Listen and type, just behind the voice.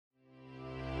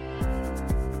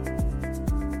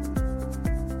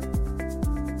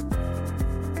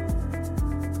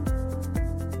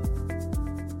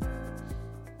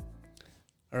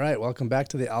All right, welcome back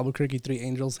to the Albuquerque Three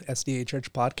Angels SDA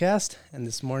Church podcast. And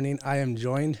this morning I am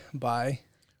joined by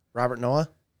Robert Noah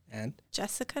and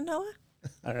Jessica Noah.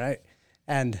 All right.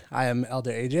 And I am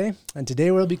Elder AJ. And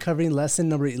today we'll be covering lesson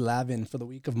number 11 for the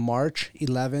week of March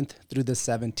 11th through the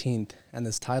 17th. And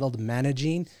it's titled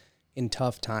Managing in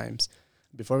Tough Times.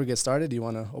 Before we get started, do you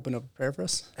want to open up a prayer for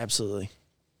us? Absolutely.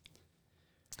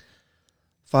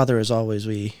 Father, as always,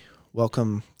 we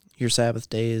welcome your Sabbath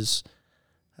days.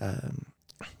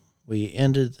 We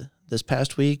ended this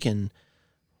past week, and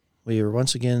we are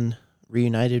once again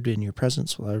reunited in your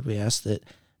presence. Lord, we ask that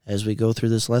as we go through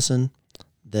this lesson,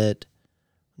 that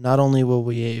not only will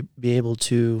we be able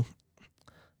to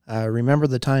remember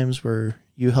the times where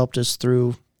you helped us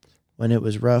through when it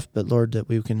was rough, but Lord, that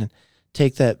we can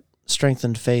take that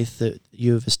strengthened faith that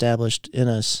you have established in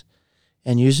us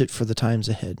and use it for the times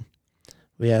ahead.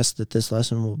 We ask that this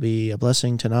lesson will be a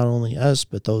blessing to not only us,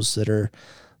 but those that are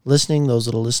listening, those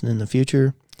that will listen in the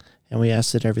future. And we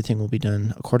ask that everything will be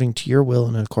done according to your will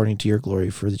and according to your glory.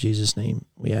 For Jesus' name,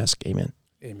 we ask, amen.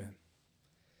 Amen.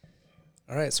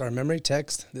 All right, so our memory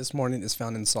text this morning is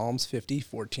found in Psalms 50,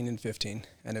 14 and 15.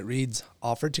 And it reads,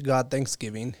 "Offer to God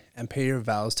thanksgiving and pay your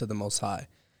vows to the Most High.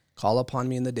 Call upon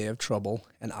me in the day of trouble,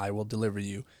 and I will deliver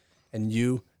you, and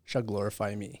you shall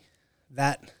glorify me."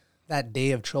 That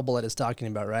day of trouble that it's talking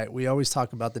about, right? We always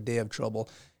talk about the day of trouble,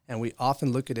 and we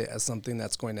often look at it as something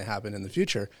that's going to happen in the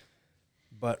future.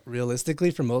 But realistically,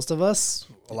 for most of us,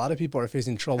 a lot of people are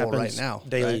facing trouble right now.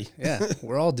 Daily. Right? Yeah,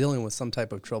 we're all dealing with some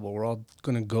type of trouble. We're all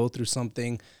going to go through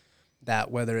something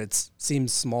that, whether it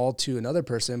seems small to another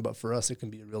person, but for us, it can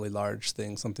be a really large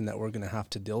thing, something that we're going to have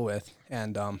to deal with.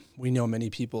 And we know many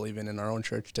people, even in our own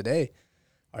church today,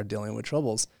 are dealing with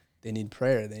troubles. They need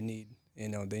prayer. They need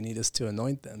us to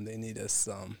anoint them. They need us.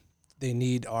 They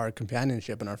need our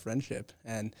companionship and our friendship.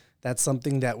 And that's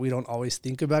something that we don't always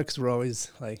think about because we're always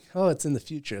like, oh, it's in the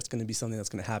future. It's going to be something that's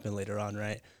going to happen later on,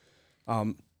 right?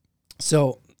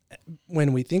 So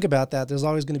when we think about that, there's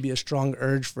always going to be a strong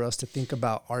urge for us to think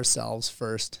about ourselves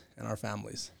first and our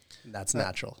families. And that's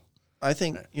natural. I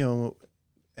think,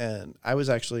 and I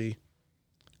was actually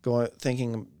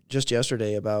thinking just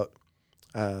yesterday about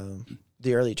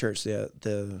the early church,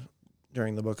 the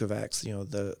during the book of Acts,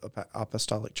 the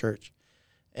apostolic church,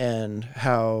 and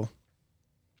how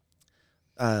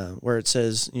where it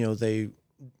says,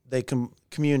 they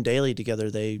commune daily together,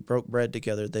 they broke bread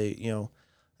together,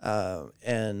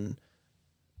 and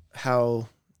how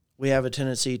we have a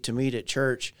tendency to meet at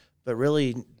church, but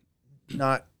really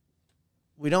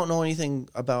we don't know anything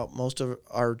about most of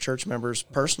our church members'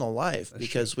 personal life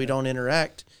because we don't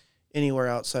interact anywhere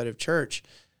outside of church.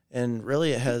 And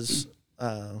really it has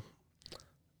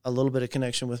a little bit of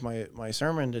connection with my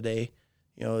sermon today,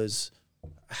 is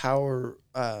how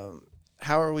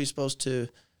are we supposed to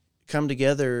come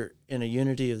together in a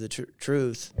unity of the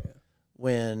truth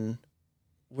when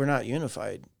we're not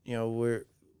unified?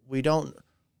 We don't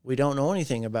know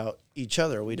anything about each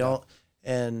other. We don't,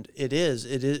 and it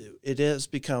has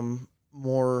become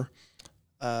more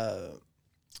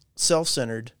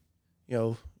self-centered.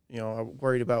 I'm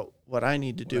worried about what I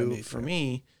need to do for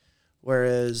me,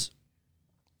 whereas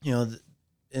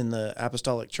in the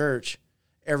apostolic church,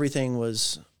 everything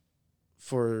was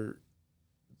for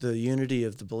the unity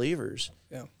of the believers.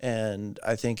 Yeah. And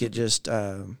I think it just,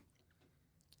 I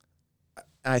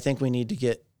think we need to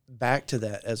get back to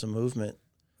that as a movement.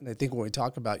 And I think when we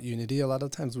talk about unity, a lot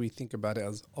of times we think about it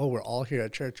as, oh, we're all here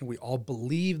at church and we all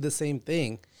believe the same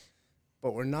thing,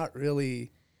 but we're not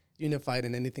really unified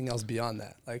in anything else beyond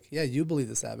that. Like, yeah, you believe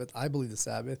the Sabbath, I believe the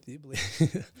Sabbath, you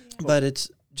believe. But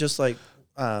it's just like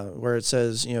where it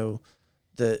says,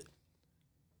 that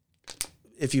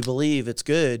if you believe, it's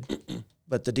good,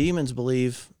 but the demons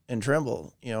believe and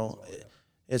tremble.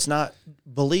 It's not,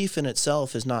 belief in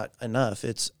itself is not enough.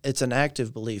 It's an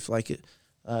active belief. Like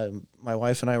my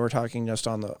wife and I were talking just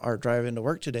on our drive into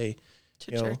work today.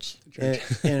 To church.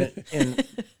 And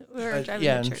We were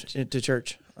driving to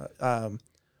church.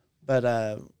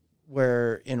 But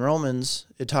where in Romans,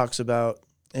 it talks about,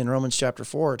 in Romans chapter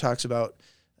 4, it talks about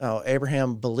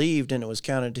Abraham believed and it was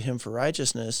counted to him for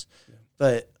righteousness. Yeah.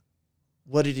 But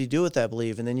what did he do with that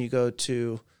belief? And then you go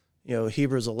to,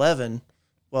 Hebrews 11.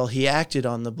 Well, he acted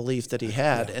on the belief that he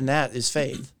had, and that is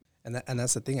faith. And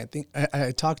that's the thing. I think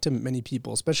I talk to many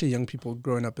people, especially young people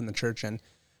growing up in the church, and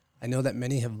I know that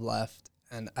many have left.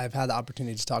 And I've had the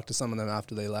opportunity to talk to some of them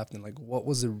after they left, and like, what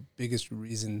was the biggest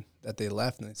reason that they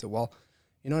left? And they said, well,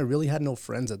 I really had no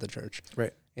friends at the church.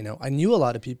 Right. I knew a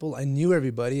lot of people. I knew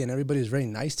everybody, and everybody was very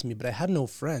nice to me, but I had no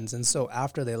friends. And so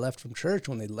after they left from church,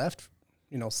 when they left,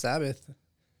 Sabbath,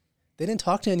 They didn't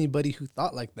talk to anybody who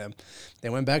thought like them.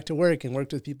 They went back to work and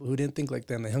worked with people who didn't think like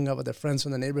them. They hung out with their friends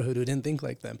from the neighborhood who didn't think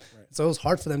like them. Right. So it was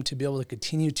hard for them to be able to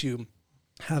continue to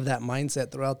have that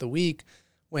mindset throughout the week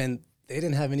when they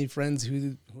didn't have any friends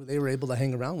who they were able to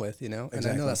hang around with, you know? And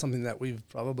I know that's something that we've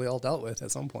probably all dealt with at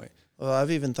some point. Well,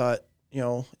 I've even thought, you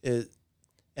know,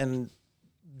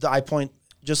 I point,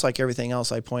 just like everything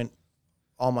else, I point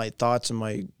all my thoughts and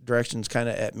my directions kind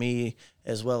of at me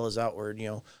as well as outward,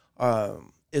 you know.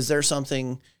 Is there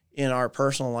something in our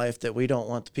personal life that we don't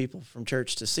want the people from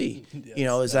church to see? Yes, you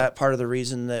know, is that part of the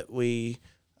reason that we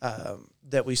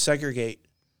segregate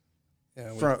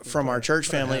from our church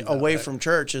family away from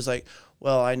church? Is like,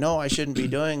 well, I know I shouldn't be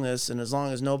doing this, and as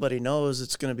long as nobody knows,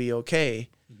 it's going to be okay.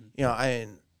 You know,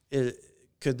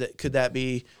 could that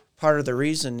be part of the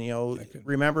reason? You know,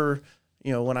 remember,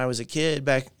 you know, when I was a kid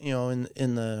back, you know, in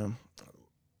the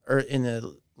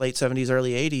late 70s,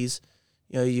 early 80s,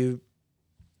 you know,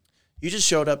 you just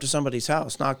showed up to somebody's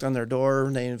house, knocked on their door,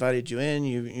 and they invited you in,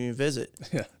 you visit.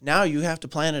 Yeah. Now you have to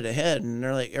plan it ahead, and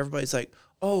they're like, everybody's like,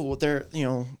 oh, well, they're, you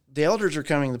know, the elders are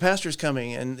coming, the pastor's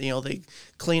coming, and, you know, they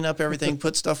clean up everything,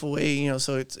 put stuff away, you know,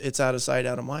 so it's out of sight,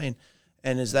 out of mind.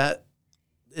 And is that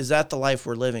the life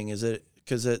we're living? Is it,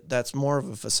 because that's more of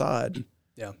a facade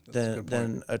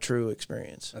than a true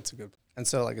experience. That's a good point. And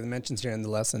so, like it mentions here in the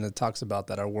lesson, it talks about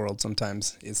that our world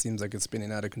sometimes, it seems like it's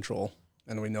spinning out of control.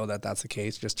 And we know that that's the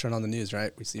case. Just turn on the news,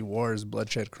 right? We see wars,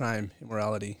 bloodshed, crime,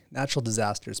 immorality, natural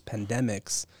disasters,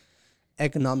 pandemics,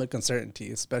 economic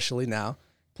uncertainty, especially now,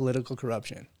 political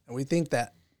corruption. And we think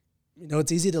that, you know,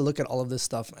 it's easy to look at all of this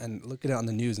stuff and look at it on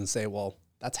the news and say, well,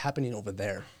 that's happening over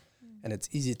there. And it's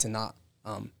easy to not,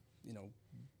 you know,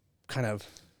 kind of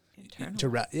to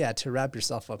wrap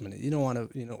yourself up in it. You don't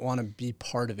want to be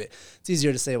part of it. It's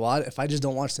easier to say, well, if I just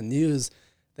don't watch the news,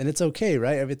 then it's okay,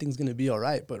 right? Everything's going to be all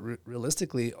right. But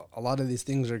realistically, a lot of these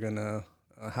things are going to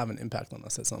have an impact on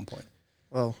us at some point.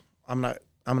 Well, I'm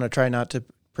going to try not to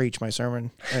preach my sermon,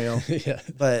 you know. Yeah.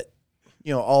 But,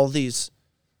 you know, all these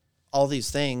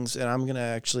things, and I'm going to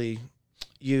actually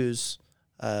use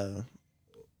 2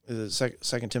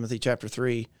 Timothy chapter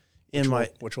 3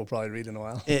 which we'll probably read in a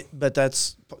while. But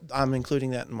I'm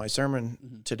including that in my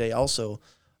sermon today also.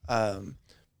 But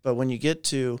when you get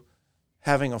to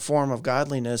having a form of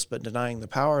godliness but denying the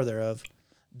power thereof,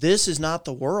 this is not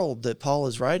the world that Paul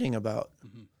is writing about.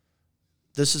 Mm-hmm.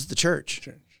 This is the church.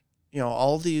 You know,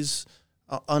 all these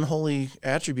unholy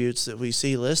attributes that we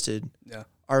see listed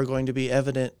are going to be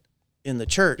evident in the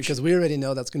church. Because we already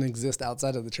know that's going to exist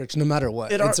outside of the church no matter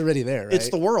what. It's already there, right? It's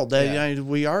the world.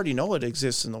 We already know it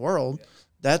exists in the world.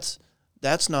 Yeah.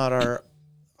 That's not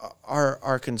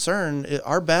our concern.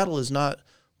 Our battle is not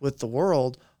with the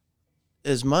world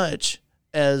as much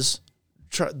as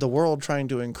the world trying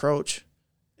to encroach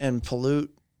and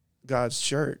pollute God's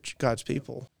church, God's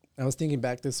people. I was thinking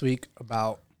back this week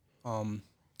about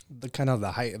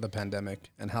the height of the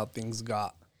pandemic and how things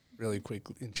got really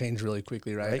quickly and changed really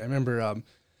quickly, right? I remember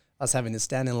us having to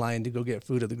stand in line to go get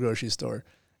food at the grocery store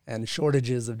and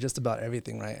shortages of just about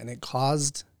everything, right? And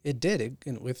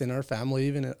within our family,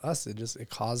 even us, it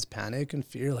caused panic and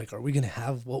fear. Like, are we going to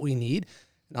have what we need?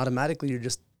 And automatically you're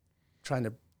just trying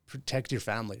to protect your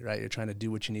family, right? You're trying to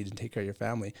do what you need to take care of your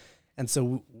family. And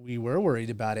so we were worried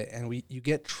about it, and you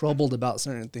get troubled about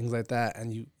certain things like that,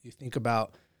 and you think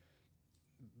about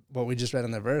what we just read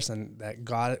in the verse, and that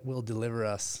God will deliver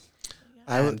us.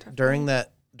 During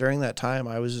that time,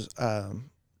 I was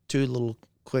 2 little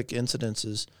quick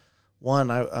incidences.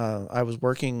 One, I was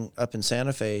working up in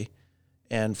Santa Fe,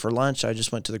 and for lunch, I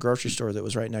just went to the grocery store that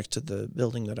was right next to the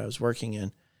building that I was working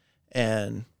in,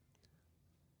 and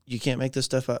you can't make this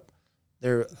stuff up.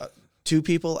 There, 2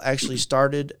 people actually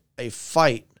started a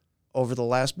fight over the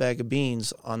last bag of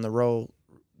beans on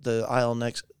the aisle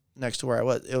next to where I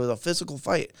was. It was a physical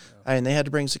fight. Yeah. And they had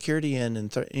to bring security in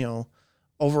and,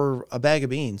 over a bag of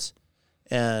beans.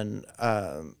 And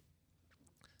on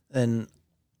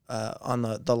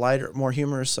the lighter, more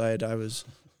humorous side, I was,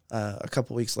 a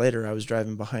couple weeks later, I was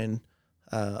driving behind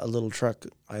a little truck.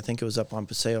 I think it was up on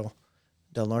Paseo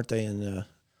del Norte, and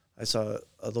I saw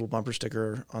a little bumper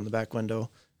sticker on the back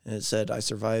window, and it said, "I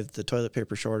survived the toilet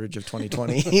paper shortage of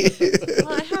 2020.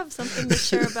 Well, I have something to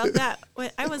share about that.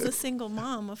 I was a single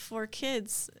mom of 4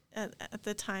 kids at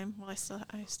the time. Well, I still have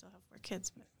 4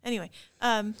 kids. But anyway,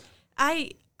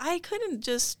 I couldn't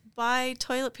just buy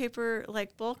toilet paper,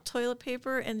 like bulk toilet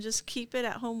paper, and just keep it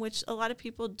at home, which a lot of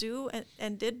people do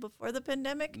and did before the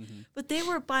pandemic. Mm-hmm. But they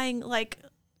were buying, like,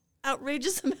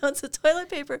 outrageous amounts of toilet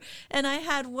paper, and I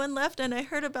had one left, and I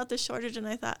heard about the shortage, and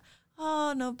I thought,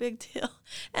 oh, no big deal.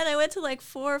 And I went to like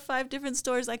 4 or 5 different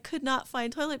stores. I could not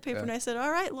find toilet paper. And I said,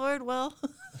 all right, Lord, well,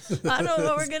 I don't know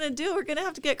what we're going to do. We're going to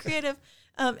have to get creative.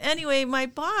 Anyway, my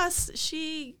boss,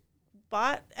 she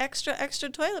bought extra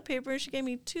toilet paper. She gave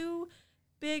me 2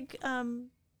 big,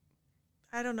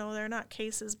 I don't know, they're not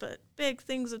cases, but big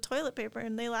things of toilet paper.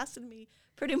 And they lasted me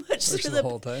pretty much through the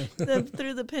whole time.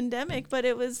 through the pandemic. But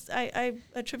it was, I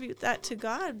attribute that to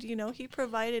God. You know, he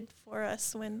provided for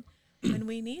us when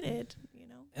we needed, you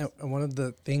know. And one of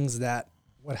the things that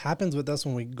what happens with us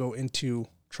when we go into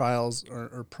trials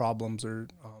or problems or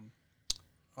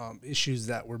issues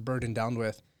that we're burdened down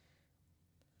with,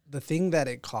 the thing that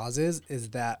it causes is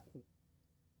that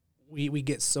we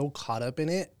get so caught up in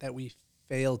it that we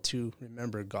fail to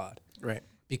remember God. Right.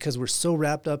 Because we're so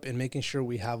wrapped up in making sure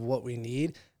we have what we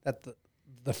need that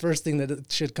the first thing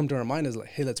that should come to our mind is like,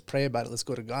 hey, let's pray about it. Let's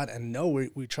go to God. And no,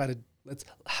 we try to,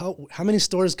 how many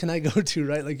stores can I go to,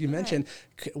 right? Like you mentioned,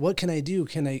 what can I do?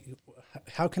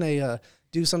 How can I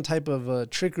do some type of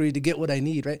trickery to get what I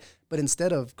need, right? But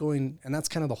instead of going, and that's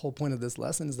kind of the whole point of this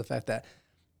lesson is the fact that,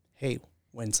 hey,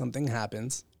 when something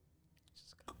happens,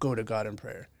 go to God in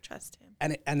prayer. Trust him.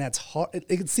 And that's hard.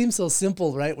 It seems so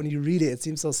simple, right? When you read it, it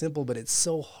seems so simple, but it's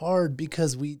so hard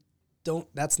because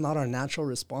that's not our natural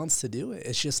response to do it.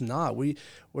 It's just not. We're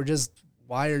just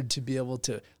wired to be able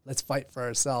to, let's fight for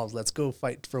ourselves. Let's go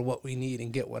fight for what we need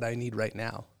and get what I need right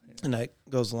now. And that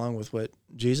goes along with what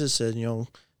Jesus said, you know,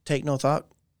 take no thought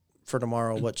for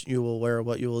tomorrow, what you will wear,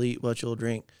 what you will eat, what you'll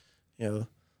drink. You know,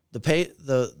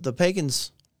 the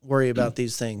pagans worry about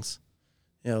these things,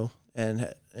 you know,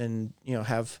 and you know,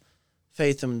 have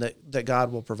faith in that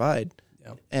God will provide.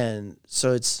 Yep. And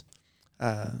so it's,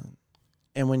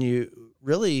 and when you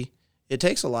really, it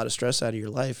takes a lot of stress out of your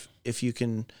life if you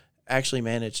can actually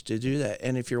manage to do that.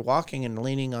 And if you're walking and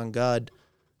leaning on God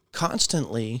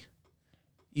constantly,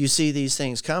 you see these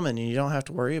things coming and you don't have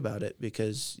to worry about it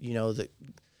because you know that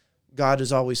God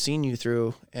has always seen you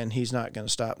through and he's not going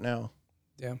to stop now.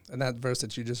 Yeah. And that verse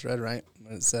that you just read, right?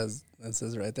 It says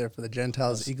right there, for the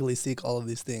Gentiles eagerly seek all of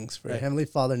these things. For your Heavenly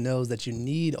Father knows that you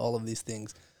need all of these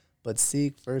things, but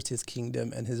seek first his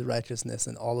kingdom and his righteousness,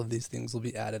 and all of these things will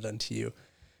be added unto you.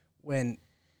 When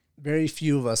very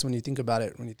few of us, when you think about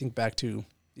it, when you think back to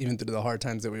even through the hard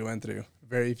times that we went through,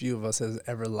 very few of us has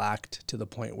ever lacked to the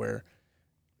point where,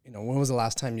 you know, when was the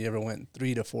last time you ever went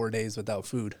 3 to 4 days without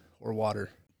food or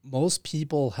water? Most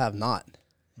people have not.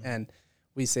 And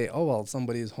we say, oh, well,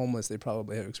 somebody is homeless. They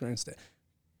probably have experienced it.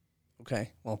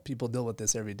 Okay, well, people deal with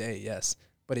this every day, yes.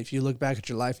 But if you look back at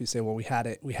your life, you say, well, we had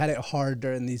it hard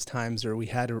during these times, or we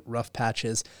had rough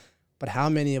patches. But how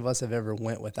many of us have ever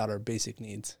went without our basic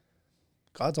needs?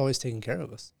 God's always taken care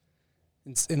of us.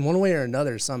 In one way or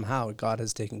another, somehow, God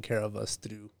has taken care of us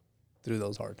through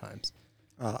those hard times.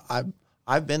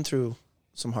 I've been through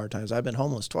some hard times. I've been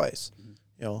homeless twice,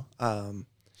 you know,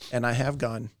 and I have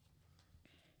gone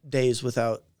days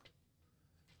without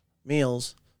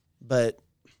meals, but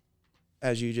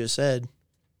as you just said,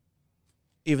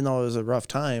 even though it was a rough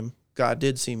time, God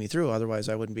did see me through. Otherwise,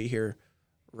 I wouldn't be here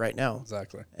right now.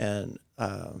 Exactly. And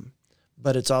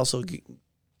but it's also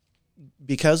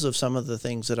because of some of the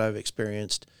things that I've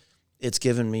experienced, it's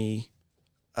given me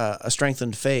a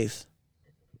strengthened faith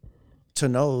to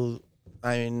know.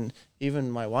 I mean,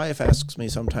 even my wife asks me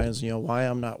sometimes, you know, why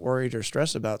I'm not worried or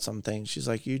stressed about some things. She's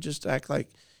like, you just act like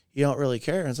you don't really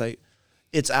care. And it's like,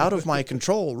 it's out of my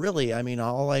control, really. I mean,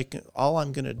 all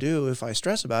I'm going to do if I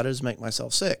stress about it is make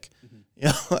myself sick. Mm-hmm. You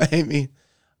know, I mean,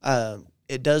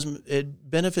 it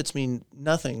benefits me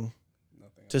nothing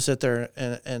to sit there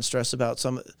and stress about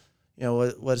some, you know,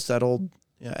 what's that old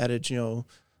adage, you know,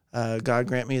 God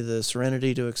grant me the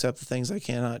serenity to accept the things I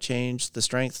cannot change, the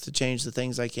strength to change the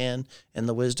things I can, and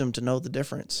the wisdom to know the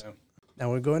difference. Yeah.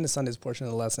 Now, we're going to Sunday's portion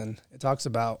of the lesson. It talks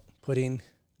about putting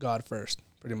God first,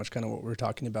 pretty much kind of what we're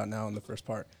talking about now in the first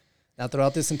part. Now,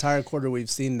 throughout this entire quarter, we've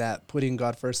seen that putting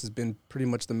God first has been pretty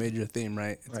much the major theme,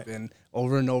 right? It's been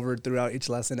over and over throughout each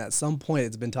lesson. At some point,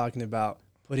 it's been talking about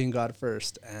putting God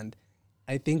first. And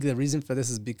I think the reason for this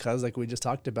is because, like we just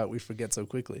talked about, we forget so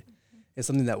quickly. It's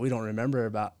something that we don't remember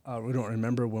about. We don't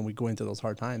remember when we go into those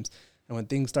hard times. And when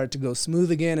things start to go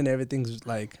smooth again and everything's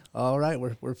like, all right,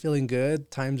 we're feeling good,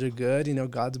 times are good, you know,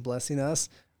 God's blessing us,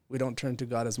 we don't turn to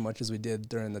God as much as we did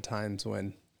during the times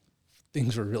when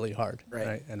things were really hard,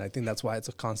 right? And I think that's why it's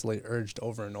constantly urged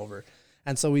over and over.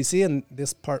 And so we see in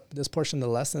this portion of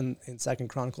the lesson in 2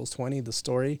 Chronicles 20, the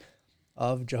story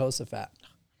of Jehoshaphat.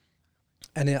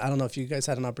 And I don't know if you guys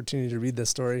had an opportunity to read this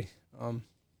story,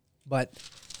 but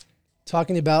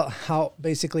talking about how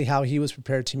he was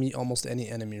prepared to meet almost any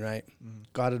enemy, right? Mm-hmm.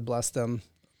 God had blessed them.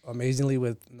 amazingly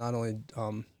with not only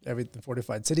everything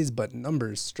fortified cities, but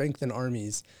numbers, strength in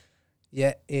armies.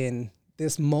 Yet in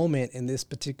this moment, in this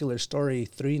particular story,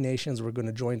 3 nations were going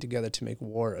to join together to make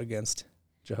war against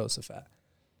Jehoshaphat.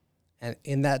 And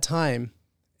in that time,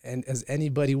 and as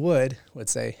anybody would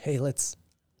say, hey, what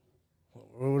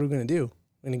are we going to do?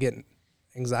 We're going to get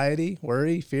anxiety,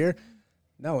 worry, fear?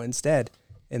 No, instead,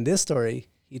 in this story,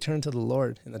 he turned to the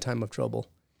Lord in the time of trouble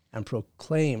and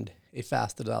proclaimed a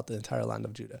fast throughout the entire land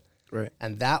of Judah. Right.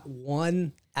 And that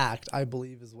one act, I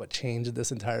believe, is what changed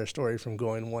this entire story from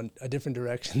going a different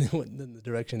direction than the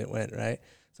direction it went, right?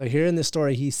 So here in this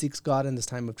story, he seeks God in this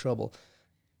time of trouble.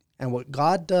 And what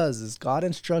God does is God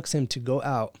instructs him to go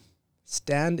out,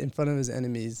 stand in front of his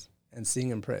enemies, and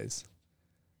sing and praise.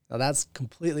 Now, that's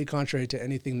completely contrary to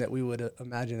anything that we would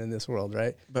imagine in this world,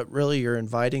 right? But really, you're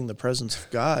inviting the presence of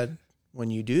God when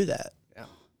you do that.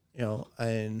 Yeah.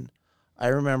 And I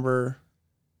remember,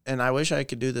 and I wish I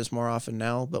could do this more often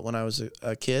now, but when I was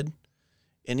a kid,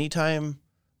 anytime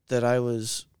that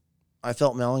I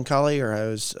felt melancholy or I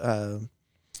was,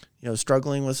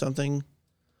 struggling with something,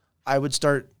 I would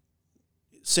start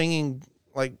singing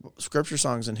like scripture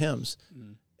songs and hymns,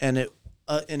 and it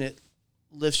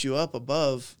lifts you up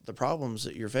above the problems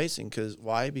that you're facing.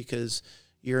 Why? Because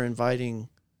you're inviting,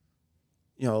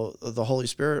 the Holy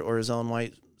Spirit, or as Ellen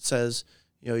White says,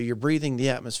 you're breathing the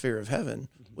atmosphere of heaven,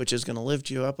 which is going to lift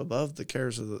you up above the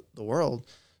cares of the world.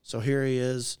 So here he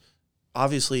is,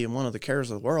 obviously in one of the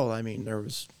cares of the world. I mean, there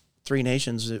was 3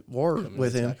 nations at war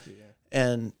with him,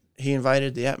 and he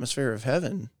invited the atmosphere of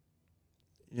heaven,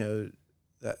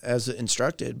 as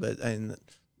instructed. And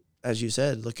as you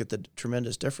said, look at the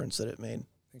tremendous difference that it made.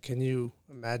 Can you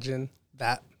imagine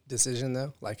that decision,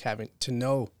 though? Like having to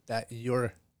know that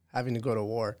you're having to go to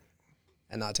war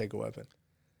and not take a weapon.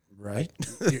 Right.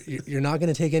 You're not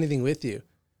going to take anything with you.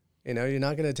 You're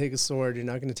not going to take a sword. You're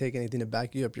not going to take anything to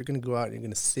back you up. You're going to go out and you're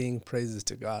going to sing praises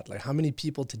to God. Like, how many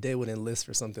people today would enlist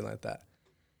for something like that?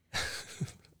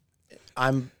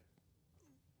 I'm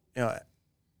a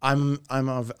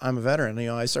veteran.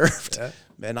 I served,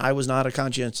 and I was not a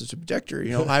conscientious objector.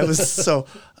 I was so.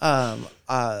 I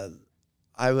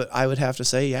would have to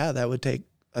say, that would take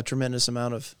a tremendous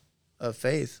amount of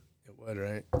faith. It would,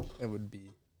 right? It would be.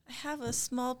 I have a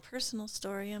small personal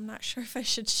story. I'm not sure if I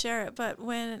should share it, but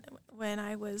when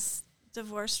I was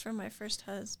divorced from my first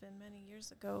husband many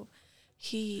years ago,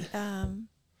 he and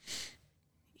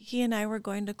I were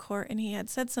going to court, and he had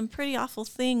said some pretty awful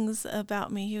things about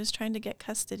me. He was trying to get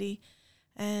custody,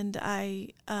 and I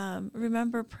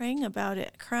remember praying about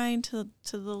it, crying to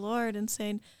the Lord and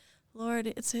saying, Lord,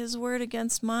 it's his word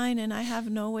against mine, and I have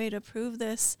no way to prove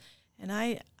this, and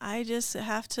I just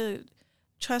have to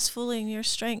trust fully in your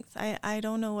strength. I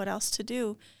don't know what else to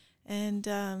do. And,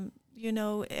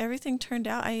 everything turned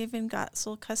out. I even got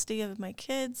sole custody of my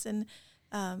kids, and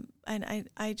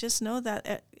I just know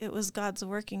that it was God's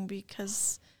working,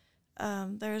 because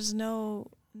there's no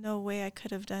way I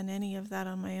could have done any of that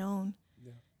on my own.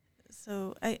 Yeah.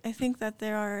 So I think that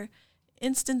there are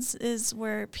instances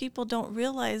where people don't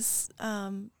realize,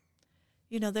 they're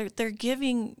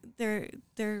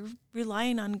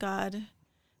relying on God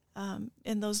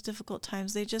in those difficult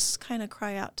times. They just kind of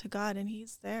cry out to God, and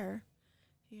he's there,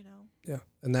 Yeah,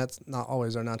 and that's not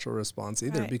always our natural response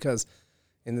either, right. Because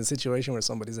in the situation where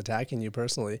somebody's attacking you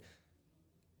personally,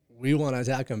 we want to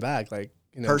attack them back, like,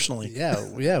 personally.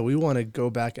 Yeah, we want to go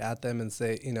back at them and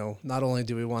say, not only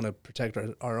do we want to protect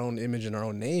our own image and our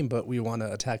own name, but we want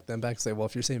to attack them back and say, well,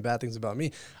 if you're saying bad things about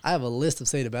me, I have a list of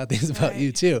saying bad things about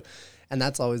you too. And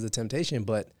that's always the temptation.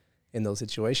 But in those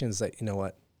situations, like, you know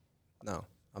what? No,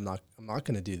 I'm not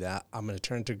going to do that. I'm going to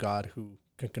turn to God, who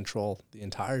can control the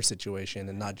entire situation,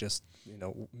 and not just,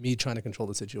 me trying to control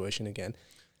the situation again.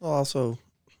 Well, also,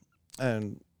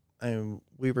 and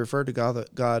we refer to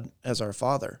God as our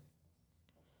Father.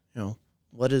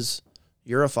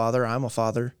 You're a father, I'm a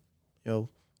father.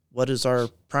 What is our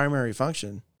primary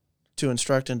function? To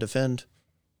instruct and defend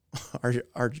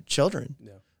our children.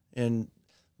 Yeah. And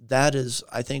that is,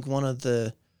 I think, one of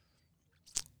the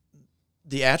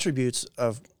attributes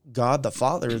of God the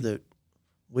Father that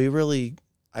we really,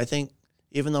 I think,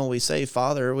 even though we say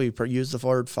Father, we use the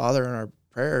word Father in our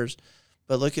prayers,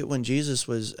 but look at when Jesus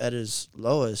was at his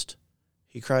lowest,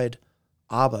 he cried,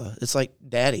 Abba. It's like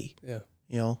Daddy.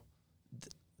 Yeah.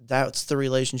 That's the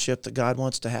relationship that God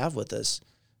wants to have with us.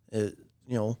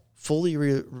 Fully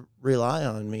rely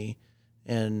on me,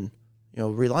 and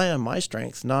rely on my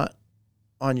strength, not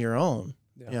on your own.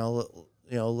 Yeah.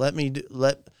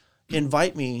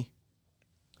 Invite me,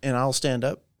 and I'll stand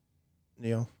up.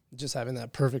 Just having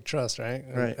that perfect trust, right?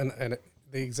 Right. And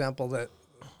the example that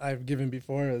I've given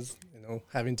before is,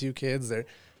 having 2 kids. They're,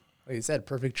 like you said,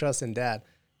 perfect trust in dad.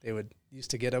 They would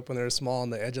used to get up when they were small on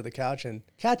the edge of the couch and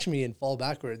catch me and fall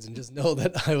backwards and just know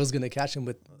that I was going to catch them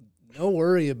with no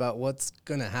worry about what's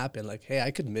going to happen. Like, hey,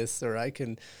 I could miss, or I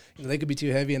can, they could be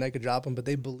too heavy and I could drop them, but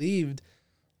they believed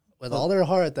with all their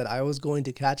heart that I was going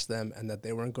to catch them and that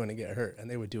they weren't going to get hurt. And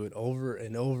they would do it over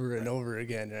and over and over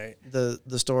again, right?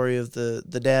 The story of the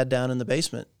dad down in the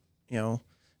basement,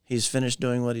 he's finished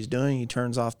doing what he's doing. He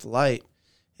turns off the light,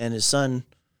 and his son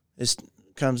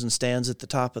comes and stands at the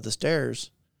top of the stairs.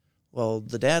 Well,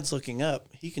 the dad's looking up.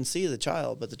 He can see the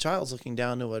child, but the child's looking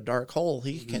down to a dark hole.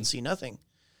 He can see nothing.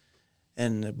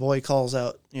 And the boy calls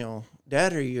out,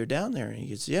 Dad, are you down there? And he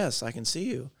goes, yes, I can see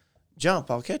you.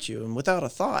 Jump, I'll catch you. And without a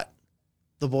thought,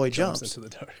 the boy jumps into the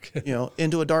dark,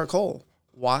 into a dark hole.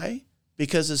 Why?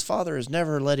 Because his father has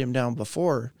never let him down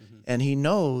before, and he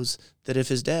knows that if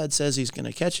his dad says he's going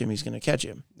to catch him, he's going to catch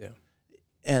him. Yeah.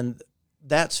 And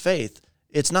that's faith.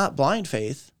 It's not blind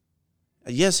faith.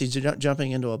 Yes, he's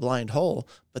jumping into a blind hole,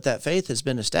 but that faith has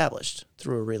been established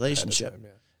through a relationship. Time, yeah.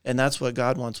 And that's what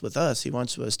God wants with us. He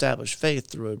wants to establish faith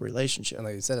through a relationship. And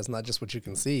like you said, it's not just what you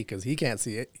can see, because he can't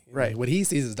see it. Right. What he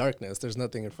sees is darkness. There's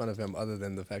nothing in front of him other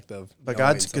than the fact of... But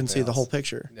God can see the whole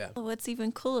picture. Yeah. What's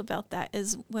even cool about that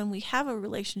is when we have a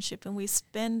relationship and we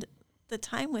spend the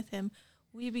time with him,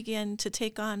 we begin to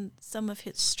take on some of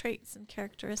his traits and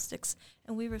characteristics,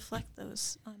 and we reflect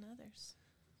those on others.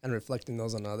 And reflecting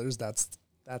those on others, that's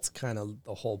kind of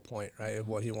the whole point, right, of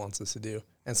what he wants us to do.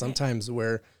 And sometimes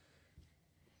we're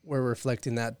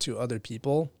reflecting that to other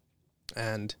people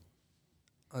and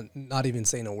not even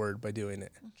saying a word by doing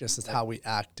it, just as how we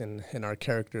act and in our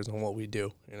characters and what we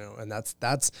do, and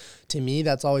that's to me,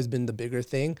 that's always been the bigger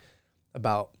thing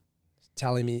about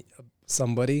telling me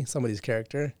somebody's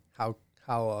character, how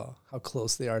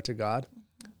close they are to God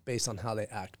based on how they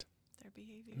act, their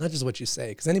behavior, not just what you say,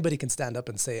 because anybody can stand up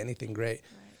and say anything great.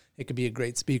 Right. It could be a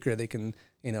great speaker. They can,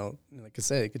 like I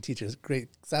said, it could teach a great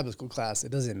Sabbath School class.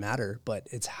 It doesn't matter, but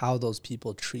it's how those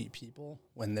people treat people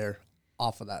when they're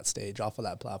off of that stage, off of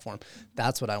that platform.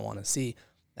 That's what I want to see,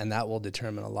 and that will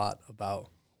determine a lot about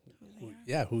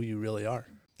who you really are.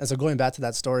 And so going back to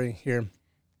that story here,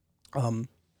 in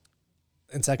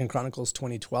 2 Chronicles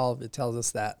 20:12, it tells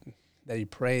us that he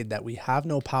prayed that we have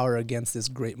no power against this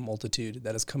great multitude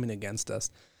that is coming against us,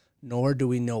 nor do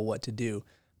we know what to do,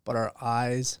 but our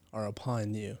eyes are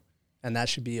upon you. And that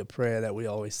should be a prayer that we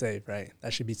always say, right?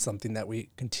 That should be something that we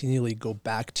continually go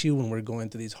back to when we're going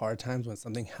through these hard times, when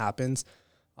something happens,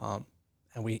 and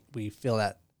we feel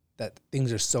that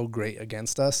things are so great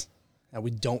against us and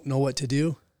we don't know what to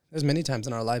do. There's many times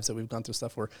in our lives that we've gone through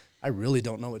stuff where I really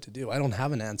don't know what to do. I don't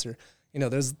have an answer.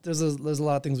 There's a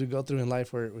lot of things we go through in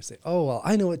life where we say, oh, well,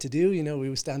 I know what to do.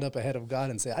 We stand up ahead of God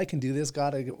and say, I can do this,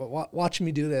 God. Watch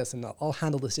me do this, and I'll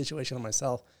handle the situation on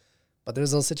myself. But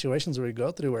there's those situations where we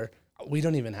go through where we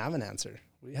don't even have an answer.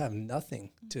 We have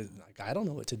nothing to, I don't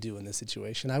know what to do in this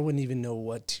situation. I wouldn't even know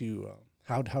what to,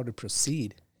 how to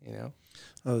proceed, I'm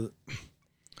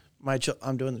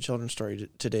doing the children's story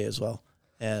today as well.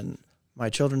 And my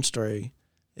children's story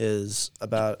is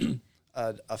about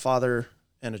a father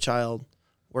and a child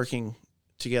working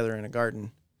together in a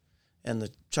garden. And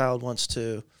the child wants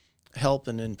to help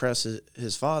and impress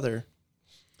his father.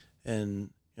 And,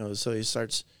 so he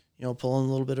starts pulling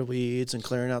a little bit of weeds and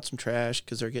clearing out some trash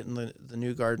because they're getting the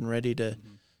new garden ready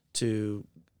to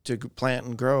plant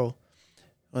and grow.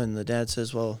 And the dad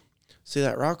says, well, see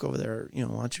that rock over there, why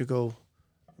don't you go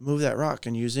move that rock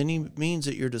and use any means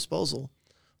at your disposal.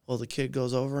 Well, the kid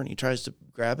goes over and he tries to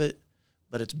grab it,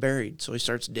 but it's buried. So he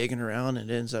starts digging around, and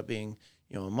it ends up being,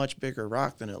 a much bigger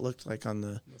rock than it looked like on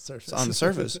the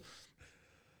surface.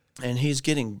 And he's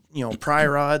getting, pry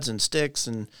rods and sticks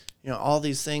and, all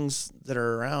these things that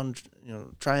are around,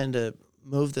 trying to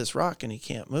move this rock, and he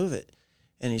can't move it.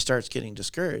 And he starts getting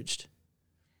discouraged.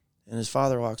 And his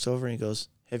father walks over and he goes,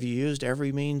 have you used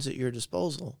every means at your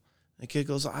disposal? And the kid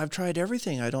goes, I've tried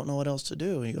everything. I don't know what else to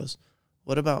do. And he goes,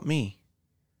 what about me?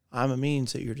 I'm a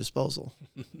means at your disposal.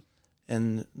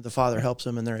 And the father helps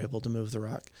him, and they're able to move the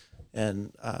rock.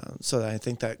 And so I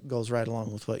think that goes right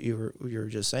along with what you were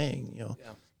just saying,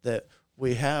 that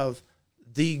we have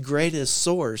the greatest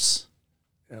source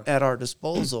at our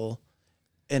disposal,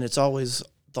 and it's always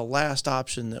the last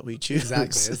option that we choose.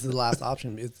 Exactly. It's the last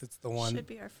option. It's the one. Should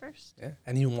be our first. Yeah.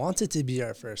 And he wants it to be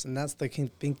our first. And that's, I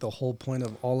think, the whole point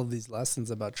of all of these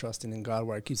lessons about trusting in God,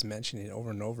 where I keep mentioning it over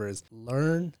and over, is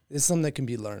learn. It's something that can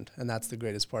be learned. And that's the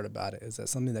greatest part about it, is that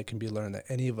something that can be learned, that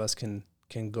any of us can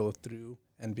go through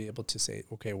and be able to say,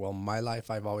 okay, well, my life,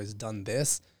 I've always done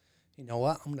this. you know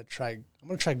what, I'm gonna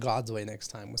try God's way next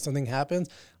time. When something happens,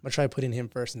 I'm gonna try putting him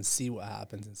first and see what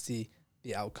happens and see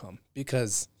the outcome.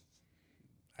 Because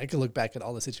I could look back at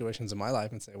all the situations in my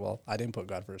life and say, well, I didn't put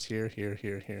God first here,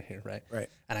 right? Right.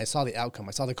 And I saw the outcome.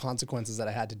 I saw the consequences that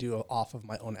I had to do off of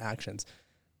my own actions.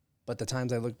 But the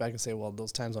times I look back and say, well,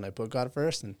 those times when I put God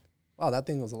first, and wow, that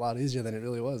thing was a lot easier than it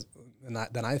really was,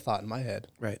 than I thought in my head.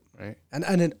 Right.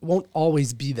 And it won't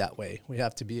always be that way. We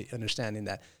have to be understanding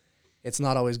that it's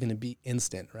not always going to be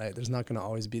instant, right? There's not going to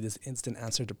always be this instant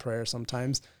answer to prayer.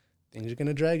 Sometimes things are going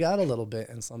to drag out a little bit,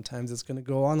 and sometimes it's going to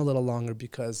go on a little longer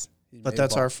because. But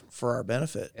that's for our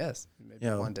benefit. Yes, maybe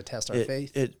wanting to test our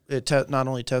faith. It not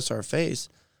only tests our faith,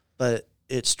 but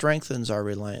it strengthens our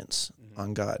reliance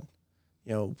on God.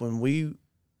 You know,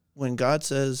 when God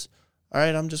says, all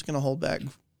right, I'm just going to hold back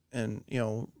and, you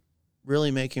know, really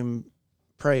make him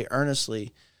pray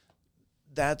earnestly,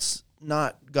 that's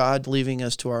not God leaving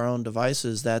us to our own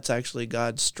devices. That's actually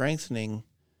God strengthening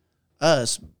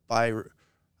us by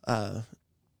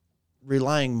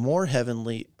relying more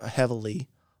heavily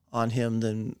on him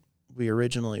than we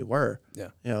originally were.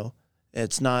 Yeah. You know,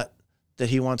 it's not that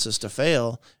he wants us to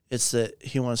fail. It's that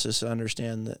he wants us to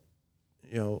understand that,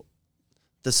 you know,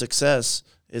 the success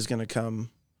is going to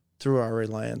come through our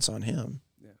reliance on him.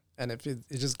 Yeah. And if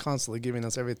it's just constantly giving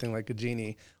us everything like a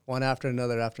genie, one after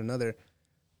another,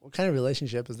 what kind of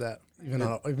relationship is that?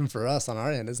 Even for us on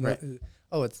our end, isn't it?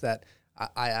 It's that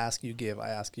I ask, you give, I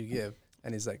ask, you give.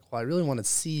 And he's like, well, I really want to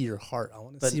see your heart. I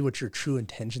want to see what your true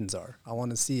intentions are. I want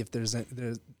to see if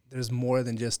there's more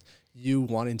than just you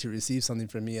wanting to receive something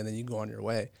from me and then you go on your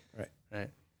way. Right.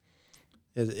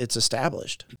 It's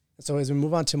established. So as we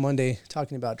move on to Monday,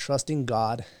 talking about trusting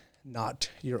God, not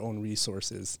your own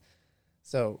resources.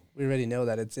 So we already know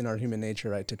that it's in our human nature,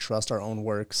 right, to trust our own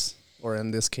works, or in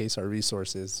this case, our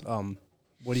resources.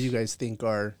 What do you guys think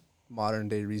are modern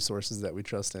day resources that we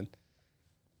trust in?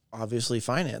 Obviously,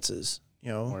 finances.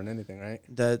 You know, more than anything, right?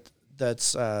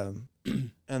 That's and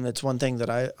that's one thing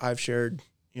that I've shared,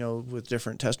 you know, with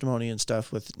different testimony and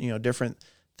stuff, with, you know, different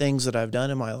things that I've done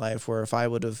in my life, where if I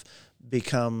would have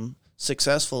become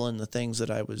successful in the things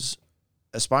that I was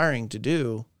aspiring to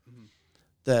do,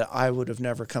 that I would have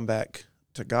never come back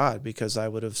to God, because I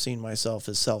would have seen myself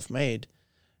as self-made,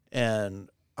 and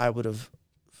I would have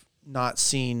not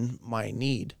seen my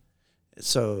need.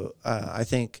 So I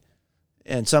think,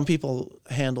 and some people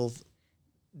handle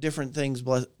different things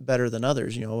better than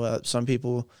others. You know, some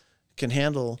people can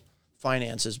handle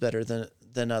finances better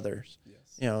than others. Yes.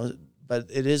 You know, but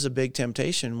it is a big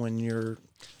temptation when you're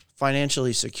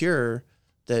financially secure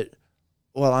that,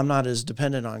 well, I'm not as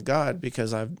dependent on God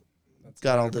because I've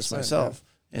got all this myself.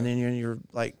 Yeah. And then you're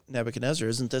like Nebuchadnezzar,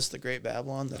 isn't this the great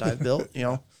Babylon that I've built? You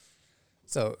know.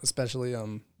 So especially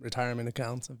retirement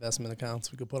accounts, investment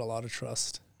accounts, we could put a lot of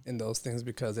trust in those things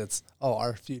because it's,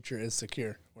 our future is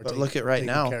secure. But look at right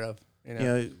now, care of, you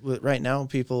know, right now,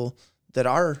 people that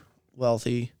are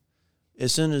wealthy,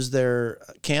 as soon as they're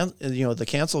the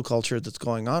cancel culture that's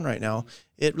going on right now,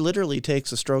 it literally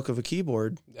takes a stroke of a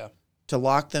keyboard to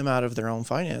lock them out of their own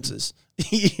finances.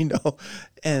 You know,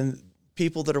 and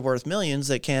people that are worth millions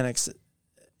that can't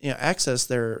access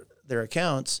their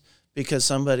accounts because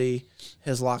somebody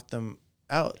has locked them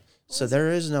out. So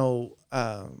there is no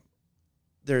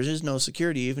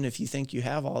security, even if you think you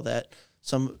have all that.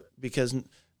 Because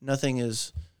nothing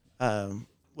is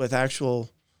with actual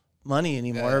money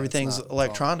anymore. Everything's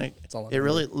electronic. It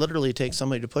really literally takes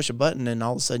somebody to push a button, and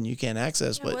all of a sudden you can't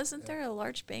access. Yeah, wasn't there a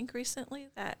large bank recently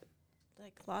that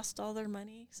lost all their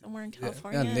money somewhere in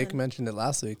California? Yeah, Nick mentioned it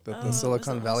last week, the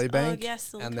Silicon Valley Bank. Oh, yes,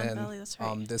 Silicon Valley, that's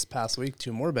right. This past week,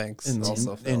 2 more banks in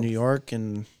New York.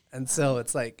 And so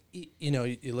it's like,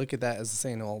 you look at that as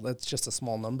saying, well, that's just a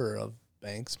small number of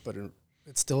banks, but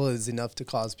it still is enough to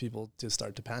cause people to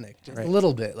start to panic just a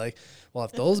little bit. Like, well,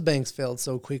 if those banks failed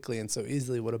so quickly and so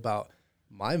easily, what about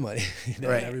my money?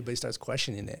 Everybody starts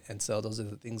questioning it. And so those are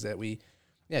the things that you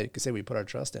could say we put our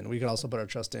trust in. We could also put our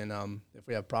trust in if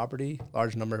we have property,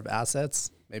 large number of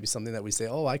assets, maybe something that we say,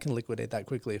 I can liquidate that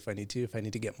quickly if I need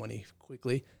to get money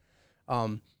quickly.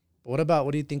 But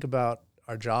what do you think about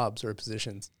our jobs or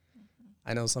positions?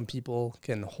 I know some people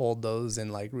can hold those in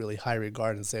like really high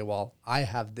regard and say, well, I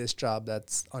have this job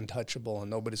that's untouchable and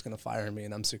nobody's going to fire me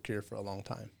and I'm secure for a long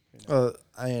time.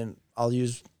 I'll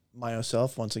use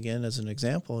myself once again as an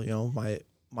example. You know,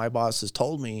 my boss has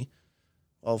told me,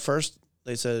 well, first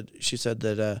she said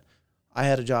that I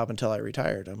had a job until I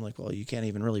retired. I'm like, well, you can't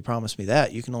even really promise me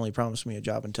that. You can only promise me a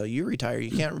job until you retire.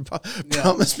 You can't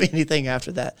promise me anything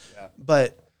after that. Yeah.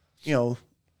 But, you know,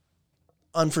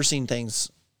 unforeseen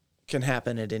things can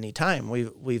happen at any time.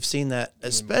 We've seen that,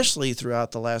 especially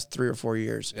throughout the last 3 or 4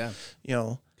 years. Yeah. You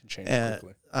know, Can change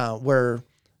quickly.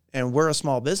 we're a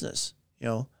small business. You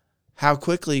know, how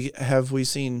quickly have we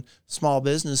seen small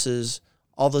businesses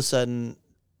all of a sudden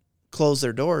close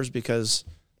their doors because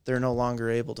they're no longer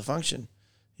able to function?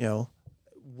 You know,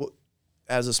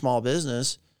 as a small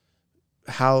business,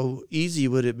 how easy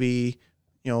would it be,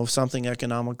 you know, something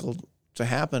economical to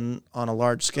happen on a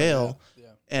large scale,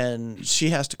 and she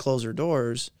has to close her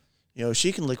doors? You know,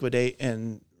 she can liquidate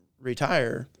and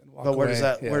retire, but where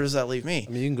does that leave me?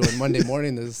 I mean, you can go in Monday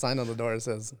morning, there's a sign on the door that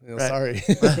says, you know, sorry,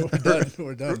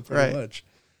 we're done pretty much.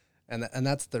 And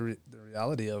that's the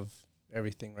reality of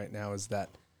everything right now, is that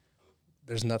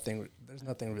there's nothing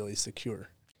really secure.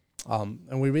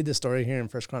 And we read the story here in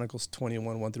 1 Chronicles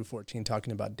 21, 1-14,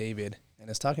 talking about David. And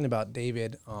it's talking about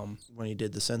David. When he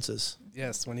did the census.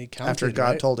 Yes, when he counted. After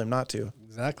God told him not to.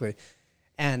 Exactly.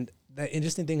 And the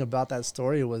interesting thing about that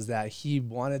story was that he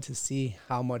wanted to see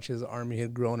how much his army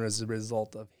had grown as a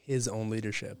result of his own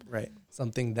leadership. Right.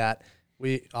 Something that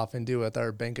we often do with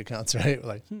our bank accounts, right?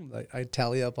 Like I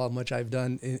tally up how much I've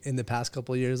done in the past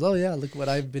couple of years. Oh, yeah, look what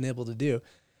I've been able to do.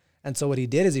 And so what he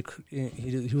did is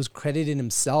he was crediting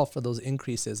himself for those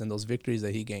increases and those victories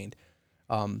that he gained.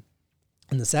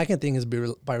 And the second thing is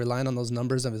by relying on those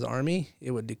numbers of his army,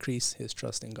 it would decrease his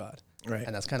trust in God. Right.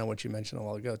 And that's kind of what you mentioned a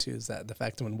while ago too, is that the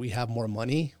fact that when we have more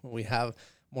money, when we have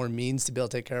more means to be able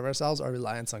to take care of ourselves, our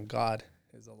reliance on God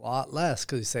is a lot less,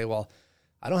 because you say, well,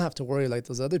 I don't have to worry like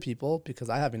those other people because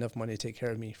I have enough money to take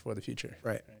care of me for the future.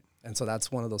 Right. And so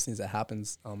that's one of those things that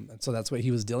happens. And so that's what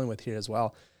he was dealing with here as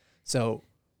well. So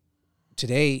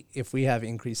today, if we have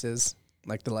increases,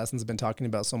 like the lessons have been talking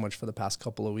about so much for the past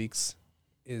couple of weeks,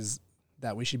 is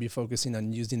that we should be focusing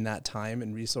on using that time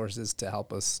and resources to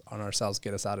help us on ourselves,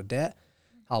 get us out of debt,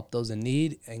 help those in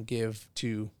need, and give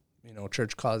to, you know,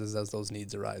 church causes as those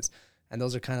needs arise. And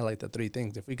those are kind of like the three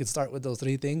things. If we could start with those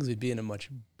three things, we'd be in a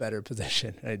much better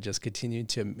position, right? Just continue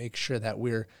to make sure that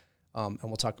we're, and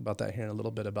we'll talk about that here in a little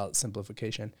bit about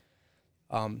simplification.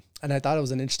 And I thought it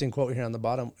was an interesting quote here on the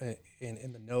bottom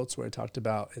in the notes where it talked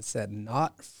about, it said,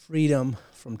 not freedom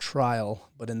from trial,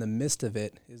 but in the midst of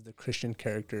it is the Christian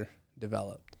character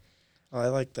developed. Oh, I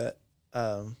like that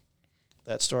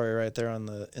that story right there in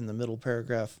the middle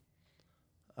paragraph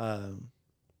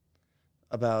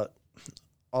about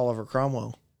Oliver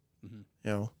Cromwell. Mm-hmm.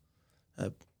 You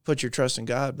know, put your trust in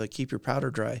God, but keep your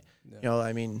powder dry. Yeah. You know,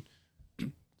 I mean,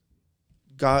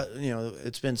 God. You know,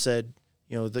 it's been said,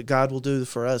 you know, that God will do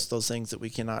for us those things that we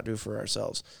cannot do for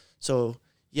ourselves. So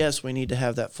yes, we need to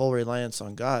have that full reliance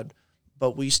on God,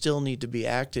 but we still need to be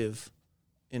active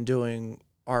in doing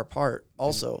our part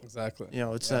also. Exactly. You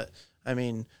know, it's not, I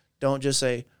mean, don't just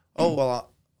say, oh,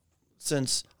 well,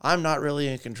 since I'm not really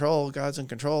in control, God's in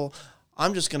control,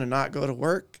 I'm just going to not go to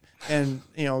work and,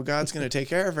 you know, God's going to take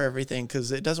care of everything,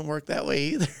 because it doesn't work that way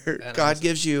either. God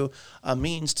gives you a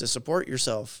means to support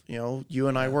yourself. You know, you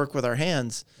and I work with our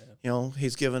hands. Yeah. You know,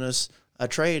 he's given us a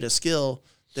trade, a skill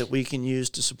that we can use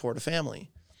to support a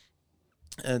family.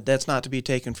 And that's not to be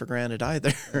taken for granted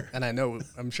either. And I know,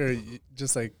 I'm sure,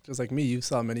 just like me, you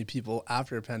saw many people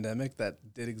after a pandemic that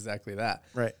did exactly that.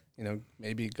 Right. You know,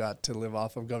 maybe got to live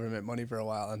off of government money for a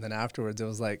while, and then afterwards it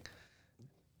was like,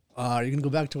 are you gonna go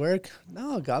back to work?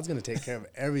 No, God's gonna take care of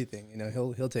everything. You know,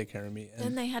 He'll take care of me. And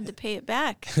then they had to pay it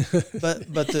back. but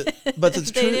the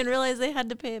they didn't realize they had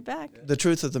to pay it back. The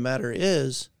truth of the matter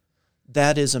is,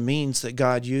 that is a means that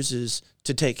God uses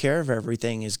to take care of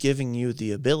everything, is giving you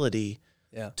the ability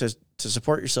to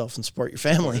support yourself and support your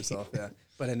family.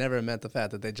 But it never meant the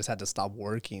fact that they just had to stop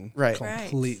working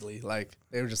completely. Right. Like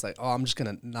they were just like, oh, I'm just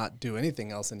gonna not do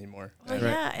anything else anymore. Well,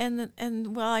 yeah, and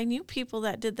I knew people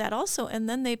that did that also, and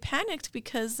then they panicked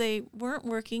because they weren't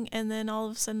working, and then all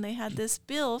of a sudden they had this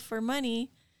bill for money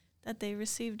that they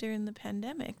received during the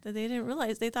pandemic that they didn't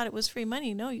realize. They thought it was free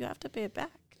money. No, you have to pay it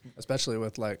back. Especially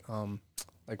with like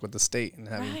with the state and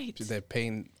having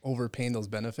they're overpaying those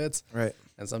benefits, right?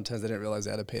 And sometimes they didn't realize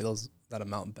they had to pay that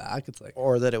amount back. It's like,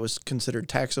 or that it was considered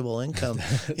taxable income,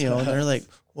 you know. And they're like,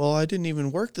 "Well, I didn't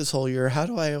even work this whole year. How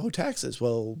do I owe taxes?"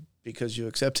 Well, because you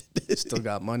accepted it, still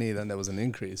got money. Then there was an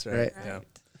increase, right? Yeah.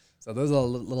 So those are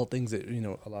little things that, you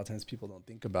know, a lot of times people don't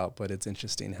think about, but it's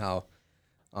interesting how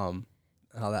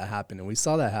that happened, and we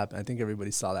saw that happen. I think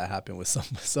everybody saw that happen with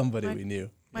somebody we knew.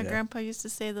 My grandpa used to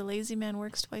say the lazy man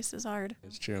works twice as hard.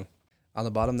 It's true. On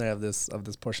the bottom there of this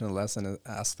portion of the lesson, it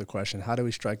asks the question, how do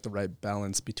we strike the right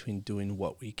balance between doing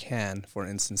what we can, for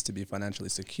instance, to be financially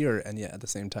secure, and yet at the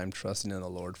same time trusting in the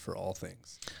Lord for all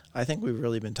things? I think we've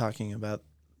really been talking about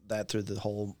that through the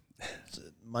whole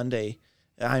Monday.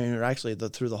 I mean, actually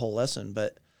through the whole lesson,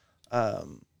 but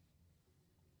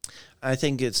I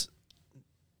think it's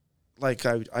like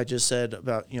I just said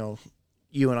about,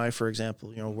 you and I, for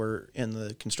example, we're in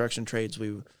the construction trades.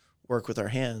 We work with our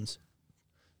hands,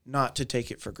 not to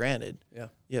take it for granted. Yeah.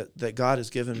 Yet that God has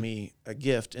given me a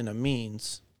gift and a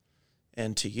means,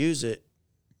 and to use it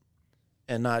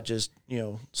and not just,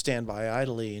 stand by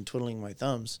idly and twiddling my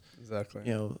thumbs. Exactly.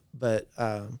 But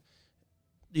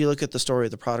you look at the story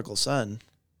of the prodigal son,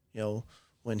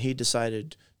 when he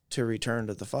decided to return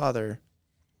to the father,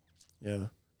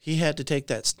 he had to take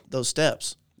those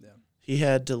steps. Yeah. He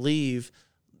had to leave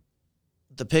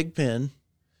the pig pen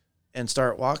and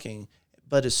start walking.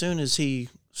 But as soon as he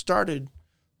started,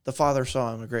 the father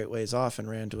saw him a great ways off and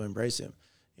ran to embrace him.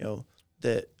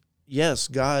 That, yes,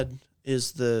 God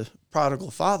is the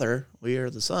prodigal father. We are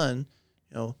the son,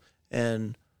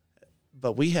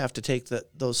 but we have to take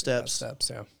those steps.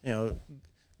 Yeah.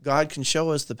 God can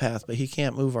show us the path, but he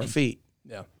can't move our feet.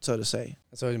 Yeah. So to say.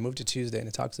 So we moved to Tuesday, and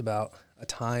it talks about a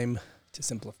time to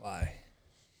simplify.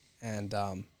 And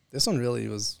this one really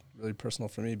was really personal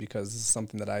for me because this is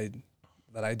something that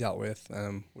I dealt with. Me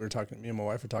and my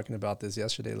wife were talking about this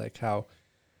yesterday, like how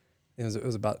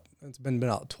it's been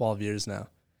about 12 years now.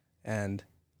 And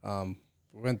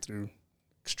we went through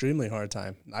extremely hard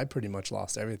time. I pretty much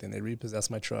lost everything. They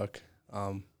repossessed my truck.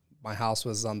 My house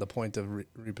was on the point of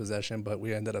repossession, but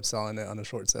we ended up selling it on a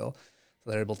short sale. So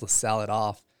they're able to sell it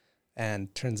off.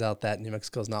 And turns out that New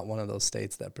Mexico is not one of those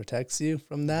states that protects you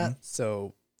from that. Mm-hmm.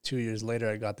 So 2 years later,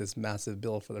 I got this massive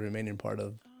bill for the remaining part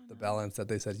of the balance that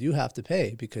they said, you have to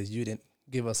pay because you didn't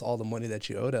give us all the money that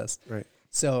you owed us. Right.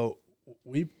 So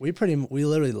we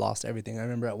literally lost everything. I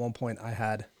remember at one point I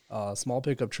had a small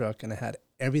pickup truck and I had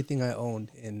everything I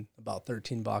owned in about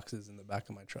 13 boxes in the back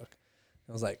of my truck.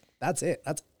 I was like, that's it.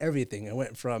 That's everything. I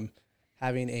went from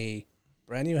having a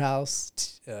brand new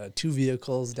house, 2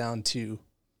 vehicles, down to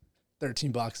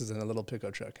 13 boxes in a little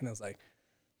pickup truck. And I was like,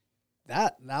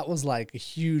 that was like a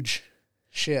huge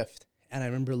shift. And I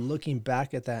remember looking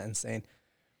back at that and saying,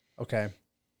 okay,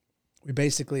 we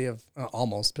basically have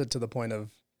almost put to the point of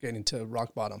getting to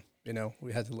rock bottom.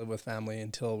 We had to live with family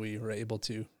until we were able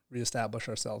to reestablish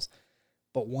ourselves.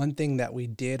 But one thing that we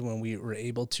did when we were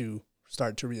able to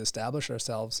start to reestablish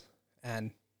ourselves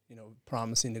and,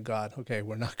 promising to God, okay,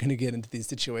 we're not going to get into these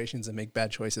situations and make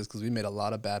bad choices because we made a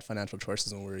lot of bad financial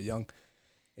choices when we were young,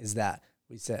 is that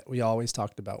we always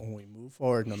talked about when we move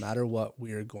forward, no matter what,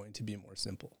 we are going to be more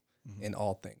simple in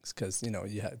all things. Because,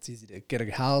 it's easy to get a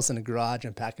house and a garage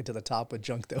and pack it to the top with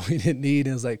junk that we didn't need.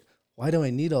 And it's like, why do I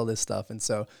need all this stuff? And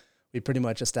so we pretty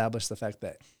much established the fact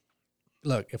that,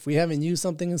 look, if we haven't used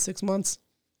something in 6 months,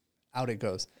 out it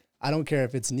goes. I don't care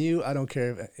if it's new. I don't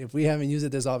care if we haven't used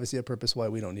it. There's obviously a purpose why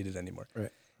we don't need it anymore. Right.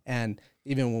 And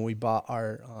even when we bought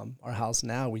our house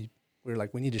now, we were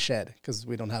like, we need a shed because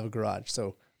we don't have a garage.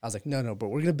 So I was like, no, but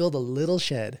we're going to build a little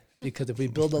shed because if we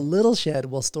build a little shed,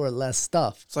 we'll store less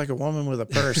stuff. It's like a woman with a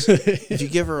purse. If you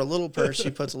give her a little purse, she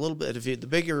puts a little bit. The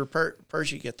bigger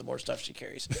purse you get, the more stuff she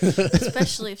carries.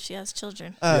 Especially if she has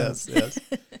children. Yes.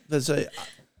 But so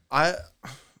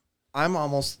I'm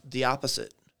almost the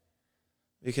opposite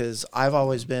because I've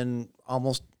always been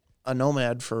almost a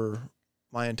nomad for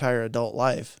my entire adult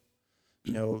life,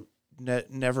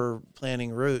 never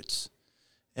planning roots.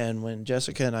 And when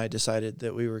Jessica and I decided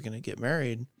that we were going to get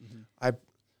married, I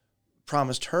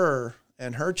promised her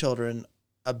and her children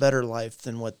a better life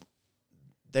than what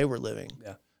they were living.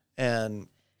 Yeah. And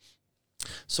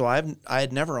so I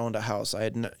had never owned a house. I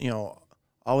had,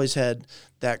 always had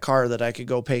that car that I could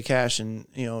go pay cash and,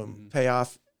 pay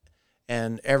off,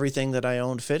 and everything that I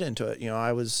owned fit into it.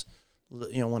 I was,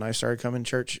 when I started coming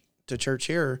to church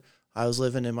here, I was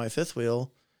living in my fifth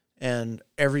wheel, and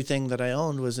everything that I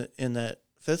owned was in that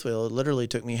fifth wheel. It literally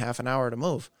took me half an hour to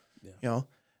move,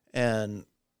 and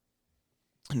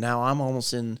now I'm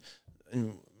almost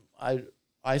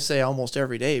I say almost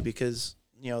every day because,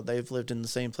 they've lived in the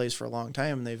same place for a long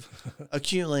time and they've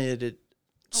accumulated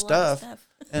stuff.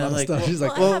 And I'm like, I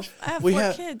have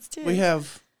 4 kids too. We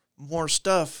have more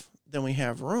stuff than we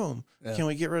have room. Yeah. Can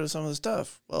we get rid of some of the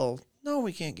stuff? Well, no,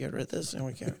 we can't get rid of this and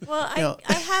we can't. Well,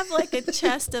 I have like a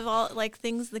chest of all like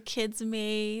things the kids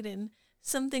made and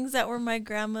some things that were my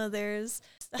grandmother's.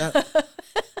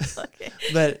 Okay.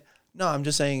 But no, I'm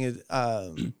just saying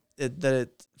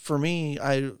for me,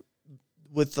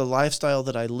 with the lifestyle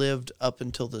that I lived up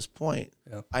until this point,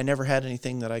 I never had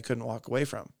anything that I couldn't walk away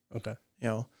from. Okay.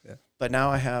 But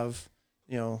now I have,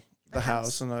 the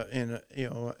house and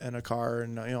and a car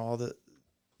and all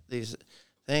these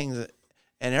things,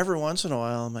 and every once in a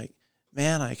while I'm like,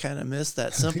 man, I kind of miss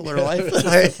that simpler life that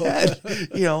I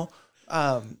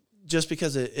had, just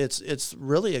because it's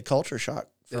really a culture shock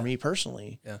for me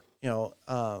personally. Yeah.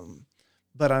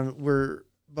 but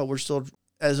we're still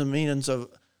as a means of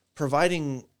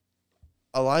providing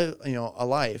a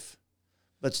life,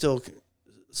 but still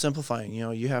simplifying.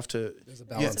 You have to. There's a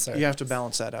balance there. You have to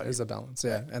balance that out. There's a balance,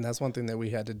 yeah. And that's one thing that we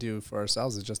had to do for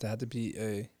ourselves, is just it had to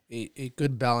be a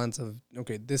good balance of,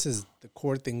 okay, this is the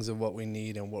core things of what we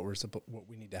need and what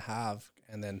we need to have,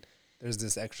 and then there's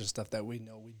this extra stuff that we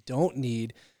know we don't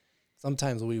need.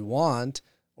 Sometimes we want,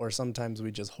 or sometimes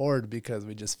we just hoard because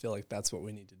we just feel like that's what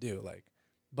we need to do.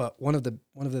 But one of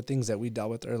the things that we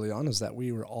dealt with early on is that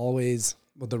we were always,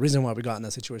 the reason why we got in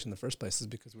that situation in the first place is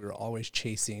because we were always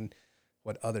chasing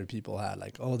what other people had.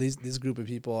 Like, oh, this group of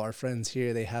people, our friends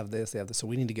here, they have this, so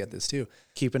we need to get this too.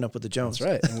 Keeping up with the Jones.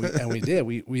 That's right. And we did.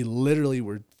 We literally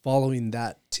were following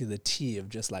that to the T of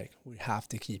just like, we have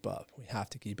to keep up. We have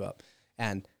to keep up.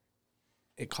 And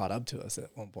it caught up to us at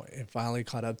one point. It finally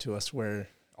caught up to us where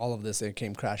all of this, it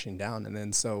came crashing down. And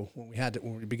then so when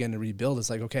we began to rebuild, it's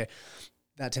like, okay,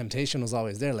 that temptation was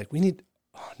always there. Like,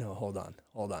 oh no, hold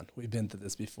on. We've been through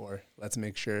this before. Let's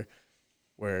make sure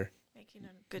we're making a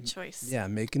good choice. Yeah,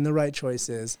 making the right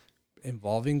choices,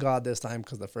 involving God this time,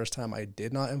 because the first time I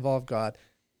did not involve God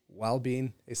while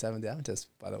being a Seventh-day Adventist,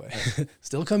 by the way.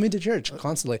 Still coming to church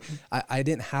constantly. I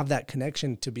didn't have that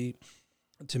connection to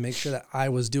make sure that I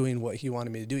was doing what he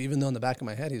wanted me to do, even though in the back of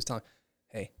my head he was telling,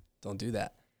 hey, don't do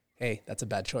that. Hey, that's a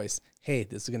bad choice. Hey,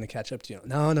 this is going to catch up to you.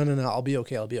 No, I'll be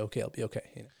okay.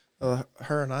 You know?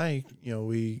 Her and I,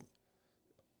 we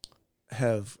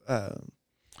have,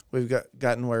 we've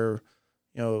gotten where,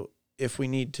 if we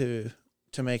need to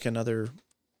make another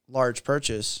large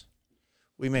purchase,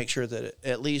 we make sure that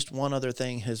at least one other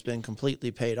thing has been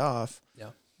completely paid off.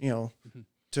 Yeah.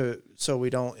 So we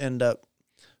don't end up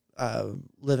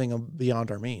living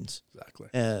beyond our means. Exactly.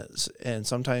 And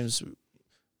sometimes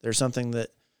there's something that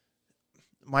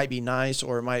might be nice,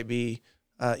 or it might be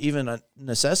even a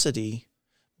necessity,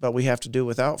 but we have to do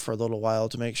without for a little while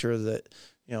to make sure that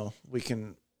we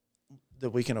can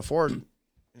afford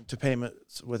to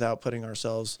payments without putting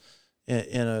ourselves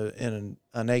in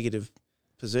a negative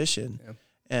position.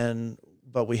 Yeah.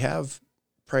 But we have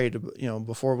prayed,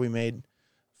 before we made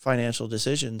financial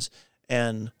decisions,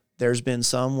 and there's been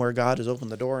some where God has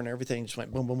opened the door and everything just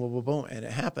went boom, boom, boom, boom, boom, and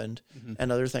it happened. Mm-hmm.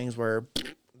 And other things where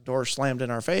door slammed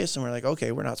in our face and we're like,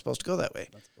 okay, we're not supposed to go that way.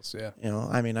 Not supposed to, yeah.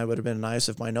 I would have been nice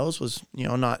if my nose was,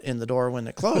 not in the door when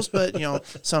it closed, but,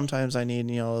 sometimes I need,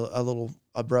 a little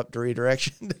abrupt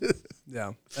redirection.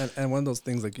 Yeah. And one of those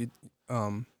things like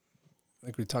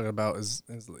we talked about is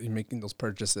making those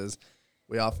purchases.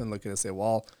 We often look at it and say,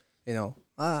 well,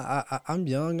 I'm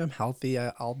young, I'm healthy,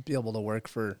 I'll be able to work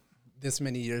for this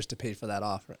many years to pay that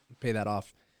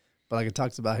off. But like it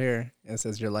talks about here, it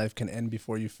says your life can end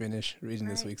before you finish reading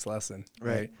this week's lesson.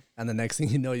 Right. And the next thing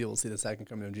you know, you will see the second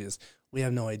coming of Jesus. We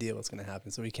have no idea what's going to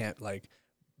happen. So we can't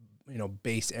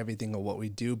base everything of what we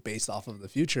do based off of the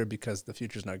future, because the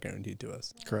future is not guaranteed to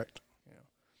us. Correct.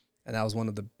 And that was one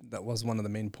of the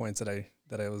main points that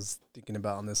I was thinking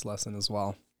about on this lesson as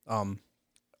well. And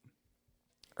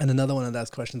another one of those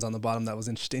questions on the bottom that was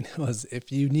interesting was,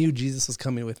 if you knew Jesus was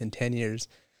coming within 10 years,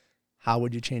 how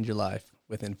would you change your life?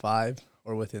 Within 5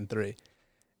 or within 3?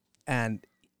 And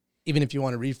even if you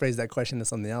want to rephrase that question to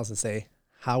something else and say,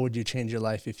 how would you change your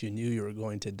life if you knew you were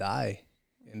going to die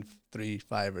in 3,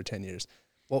 5, or 10 years?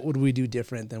 What would we do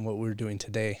different than what we're doing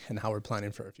today, and how we're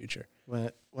planning for our future?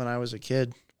 When I was a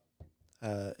kid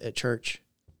at church,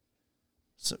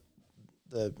 so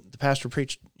the pastor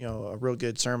preached, a real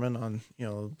good sermon on,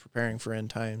 preparing for end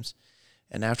times.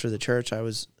 And after the church, I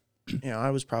was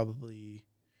probably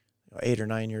 8 or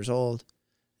 9 years old.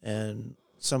 And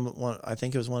I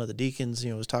think it was one of the deacons,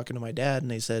 was talking to my dad, and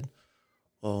they said,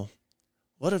 well,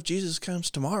 what if Jesus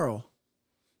comes tomorrow?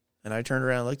 And I turned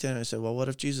around and looked at him and I said, well, what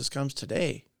if Jesus comes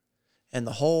today? And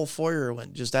the whole foyer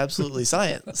went just absolutely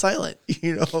silent,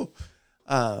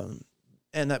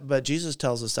 but Jesus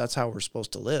tells us that's how we're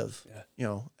supposed to live,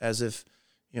 as if,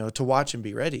 to watch and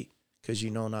be ready, because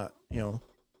not,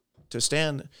 to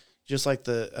stand, just like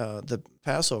the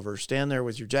Passover, stand there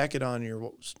with your jacket on,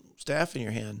 your staff in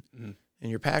your hand, mm-hmm. and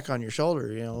your pack on your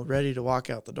shoulder, ready to walk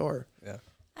out the door. Yeah.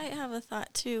 I have a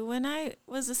thought too. When I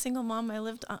was a single mom, I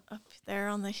lived up there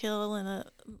on the hill in a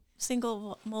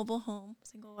single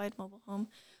wide mobile home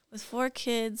with 4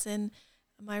 kids, and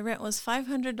my rent was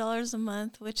 $500 a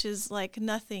month, which is like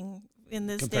nothing in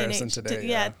this comparison day and age. Today,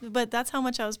 yeah, but that's how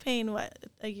much I was paying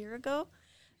a year ago.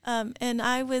 And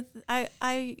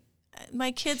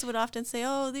my kids would often say,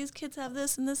 oh, these kids have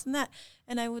this and this and that.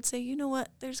 And I would say, you know what?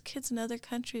 There's kids in other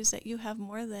countries that you have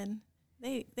more than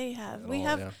they have.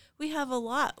 We have a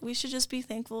lot. We should just be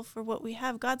thankful for what we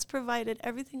have. God's provided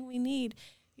everything we need.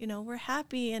 We're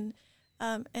happy. And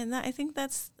And I think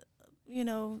that's,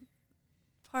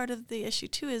 part of the issue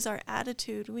too is our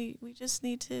attitude. We just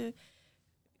need to,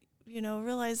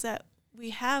 realize that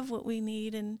we have what we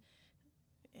need, and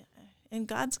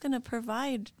God's going to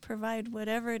provide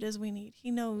whatever it is we need.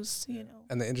 He knows,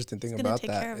 And the interesting thing about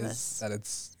that is that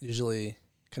it's usually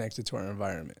connected to our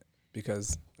environment,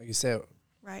 because like you said,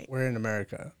 right, we're in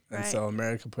America. And right. so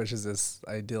America pushes this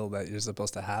ideal that you're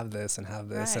supposed to have this and have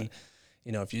this. Right. And,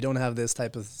 if you don't have this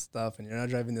type of stuff and you're not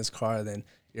driving this car, then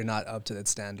you're not up to that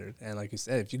standard. And like you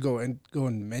said, if you go in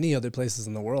many other places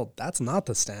in the world, that's not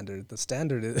the standard. The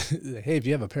standard is, hey, if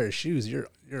you have a pair of shoes, you're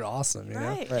awesome, you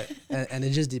know? Right. And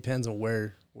it just depends on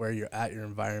where you're at, your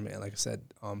environment. And like I said,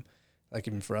 like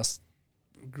even for us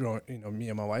growing, me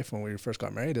and my wife, when we first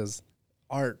got married, is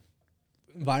our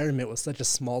environment was such a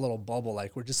small little bubble.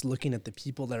 Like we're just looking at the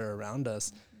people that are around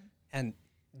us, and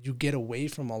you get away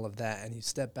from all of that and you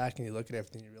step back and you look at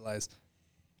everything, you realize,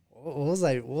 what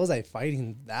was I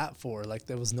fighting that for? Like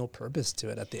there was no purpose to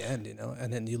it at the end,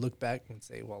 And then you look back and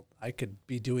say, well, I could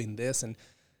be doing this, and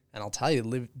I'll tell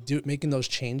you, making those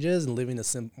changes and living a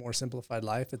more simplified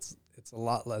life, it's a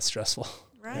lot less stressful.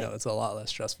 Right. It's a lot less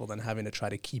stressful than having to try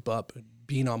to keep up,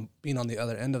 being on the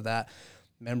other end of that.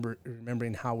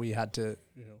 Remembering how we had to,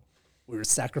 we would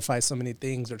sacrifice so many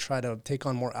things or try to take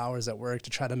on more hours at work to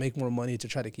try to make more money to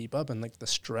try to keep up. And like the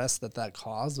stress that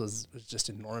caused was just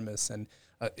enormous. And,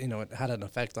 it had an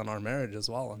effect on our marriage as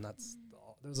well. And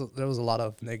there was a lot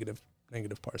of negative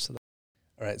parts of that.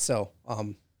 All right. So,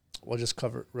 we'll just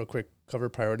cover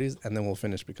priorities, and then we'll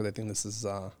finish, because I think this is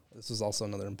also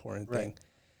another important thing.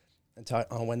 And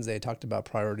on Wednesday I talked about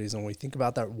priorities. And when we think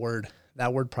about that word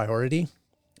priority,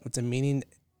 its meaning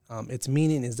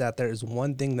is that there is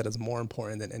one thing that is more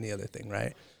important than any other thing,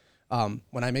 right?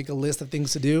 When I make a list of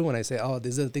things to do, when I say, oh,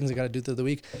 these are the things I got to do through the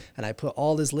week, and I put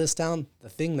all this list down, the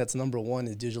thing that's number one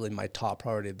is usually my top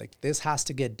priority. Like this has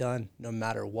to get done no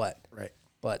matter what. Right.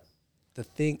 But the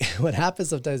thing, what happens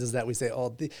sometimes is that we say,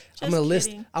 oh, I'm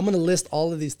going to list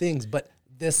all of these things, but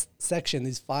this section,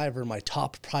 these 5 are my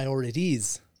top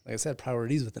priorities. Like I said,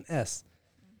 priorities with an S.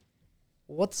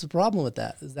 What's the problem with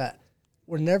that? Is that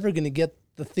we're never going to get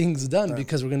the things done,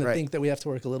 because we're going to think that we have to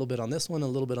work a little bit on this one, a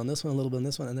little bit on this one, a little bit on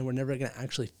this one, and then we're never going to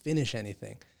actually finish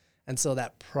anything. And so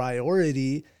that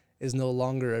priority is no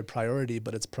longer a priority,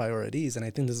 but it's priorities. And I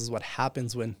think this is what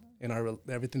happens when in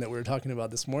everything that we were talking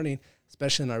about this morning,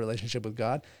 especially in our relationship with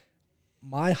God.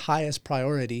 My highest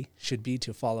priority should be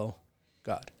to follow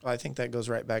God. I think that goes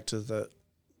right back to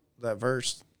that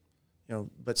verse,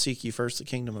 but seek ye first the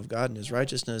kingdom of God and his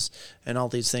righteousness, and all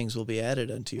these things will be added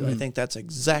unto you. I think that's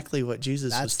exactly what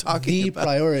Jesus was talking about. That's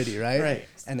the priority, right? Right.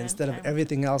 And instead of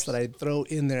everything else that I throw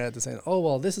in there at the same, oh,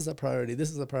 well, this is a priority, this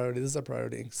is a priority, this is a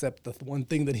priority, except the one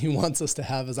thing that he wants us to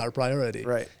have is our priority.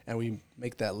 Right. And we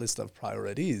make that list of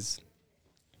priorities.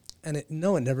 And it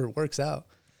never works out.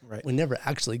 Right. We never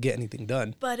actually get anything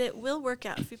done. But it will work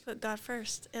out if you put God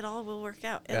first. It all will work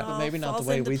out. It all But maybe not falls the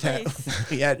way into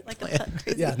we had like planned.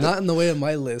 crazy. Yeah, not in the way of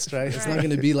my list, right? It's not Right.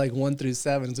 going to be like 1 through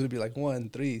 7. It's going to be like 1,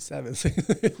 3, 7,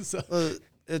 6. So. Well,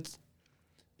 it's,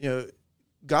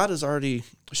 God has already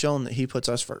shown that he puts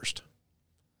us first.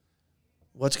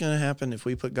 What's going to happen if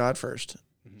we put God first?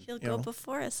 He'll go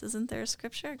before us. Isn't there a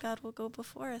scripture? God will go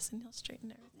before us and he'll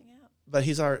straighten everything out. But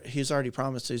he's already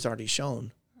promised, he's already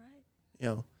shown.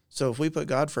 Right. So if we put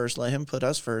God first, let him put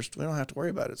us first, we don't have to worry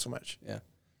about it so much. Yeah.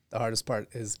 The hardest part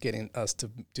is getting us to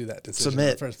do that decision Submit.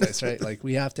 in the first place, right? Like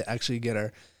we have to actually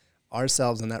get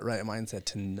ourselves in that right mindset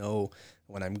to know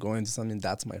when I'm going to something,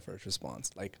 that's my first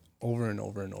response. Like over and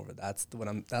over and over. That's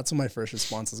what my first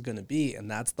response is going to be.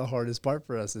 And that's the hardest part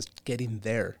for us, is getting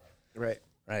there. Right.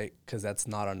 Right. Cause that's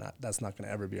not going to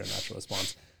ever be our natural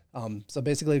response. So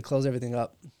basically to close everything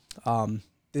up,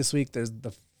 this week, there's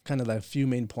the few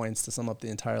main points to sum up the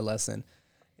entire lesson,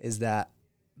 is that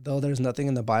though there's nothing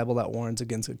in the Bible that warns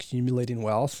against accumulating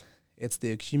wealth, it's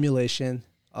the accumulation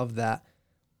of that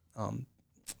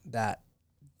that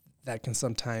can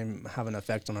sometimes have an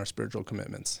effect on our spiritual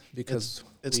commitments, because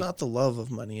it's not the love of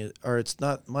money, or it's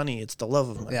not money, it's the love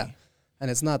of money. Yeah.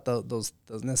 And it's not those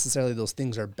necessarily those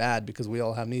things are bad, because we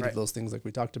all have need of those things like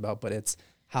we talked about, but it's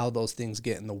how those things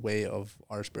get in the way of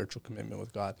our spiritual commitment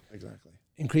with God. Exactly.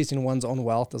 Increasing one's own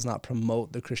wealth does not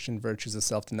promote the Christian virtues of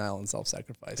self-denial and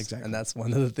self-sacrifice. Exactly. And that's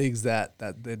one of the things that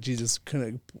Jesus kind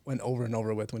of went over and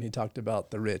over with when he talked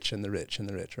about the rich and the rich and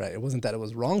the rich, right? It wasn't that it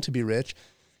was wrong to be rich.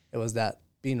 It was that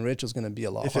being rich was going to be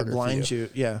a lot harder for you. If it blinds you,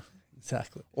 yeah.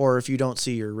 Exactly. Or if you don't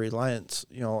see your reliance,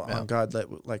 on God,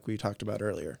 like we talked about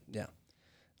earlier. Yeah.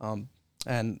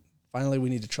 And finally, we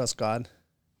need to trust God,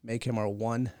 make him our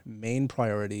one main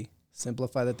priority,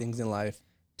 simplify the things in life,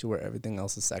 to where everything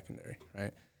else is secondary,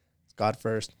 right? It's God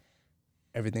first,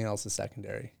 everything else is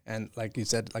secondary. And like you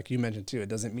said, like you mentioned too, it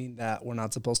doesn't mean that we're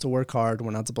not supposed to work hard.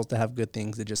 We're not supposed to have good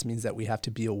things. It just means that we have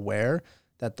to be aware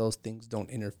that those things don't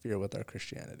interfere with our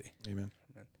Christianity. Amen.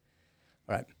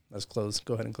 All right, let's close.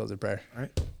 Go ahead and close the prayer. All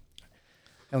right.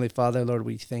 Heavenly Father, Lord,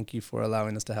 we thank you for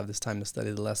allowing us to have this time to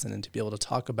study the lesson and to be able to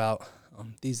talk about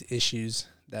these issues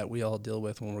that we all deal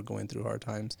with when we're going through hard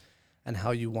times and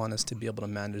how you want us to be able to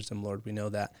manage them, Lord. We know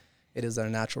that it is our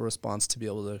natural response to be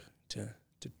able to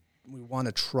we want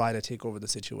to try to take over the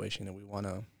situation, and we want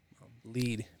to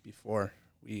lead before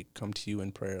we come to you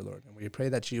in prayer, Lord. And we pray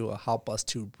that you will help us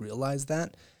to realize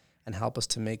that and help us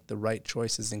to make the right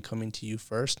choices in coming to you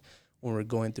first when we're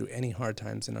going through any hard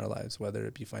times in our lives, whether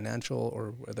it be financial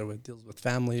or whether it deals with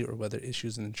family or whether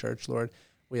issues in the church, Lord.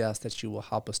 We ask that you will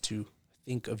help us to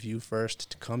think of you first,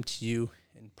 to come to you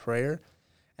in prayer,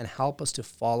 and help us to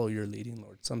follow your leading,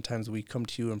 Lord. Sometimes we come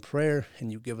to you in prayer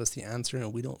and you give us the answer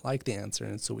and we don't like the answer,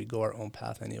 and so we go our own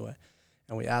path anyway.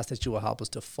 And we ask that you will help us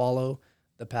to follow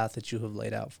the path that you have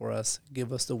laid out for us.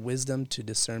 Give us the wisdom to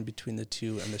discern between the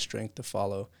two and the strength to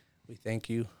follow. We thank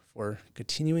you for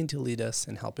continuing to lead us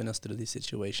and helping us through these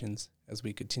situations as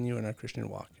we continue in our Christian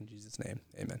walk. In Jesus' name,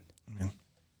 amen. Amen.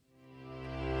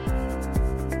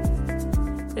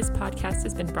 This podcast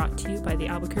has been brought to you by the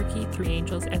Albuquerque Three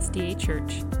Angels SDA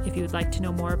Church. If you would like to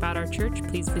know more about our church,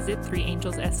 please visit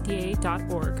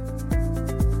threeangelsSDA.org.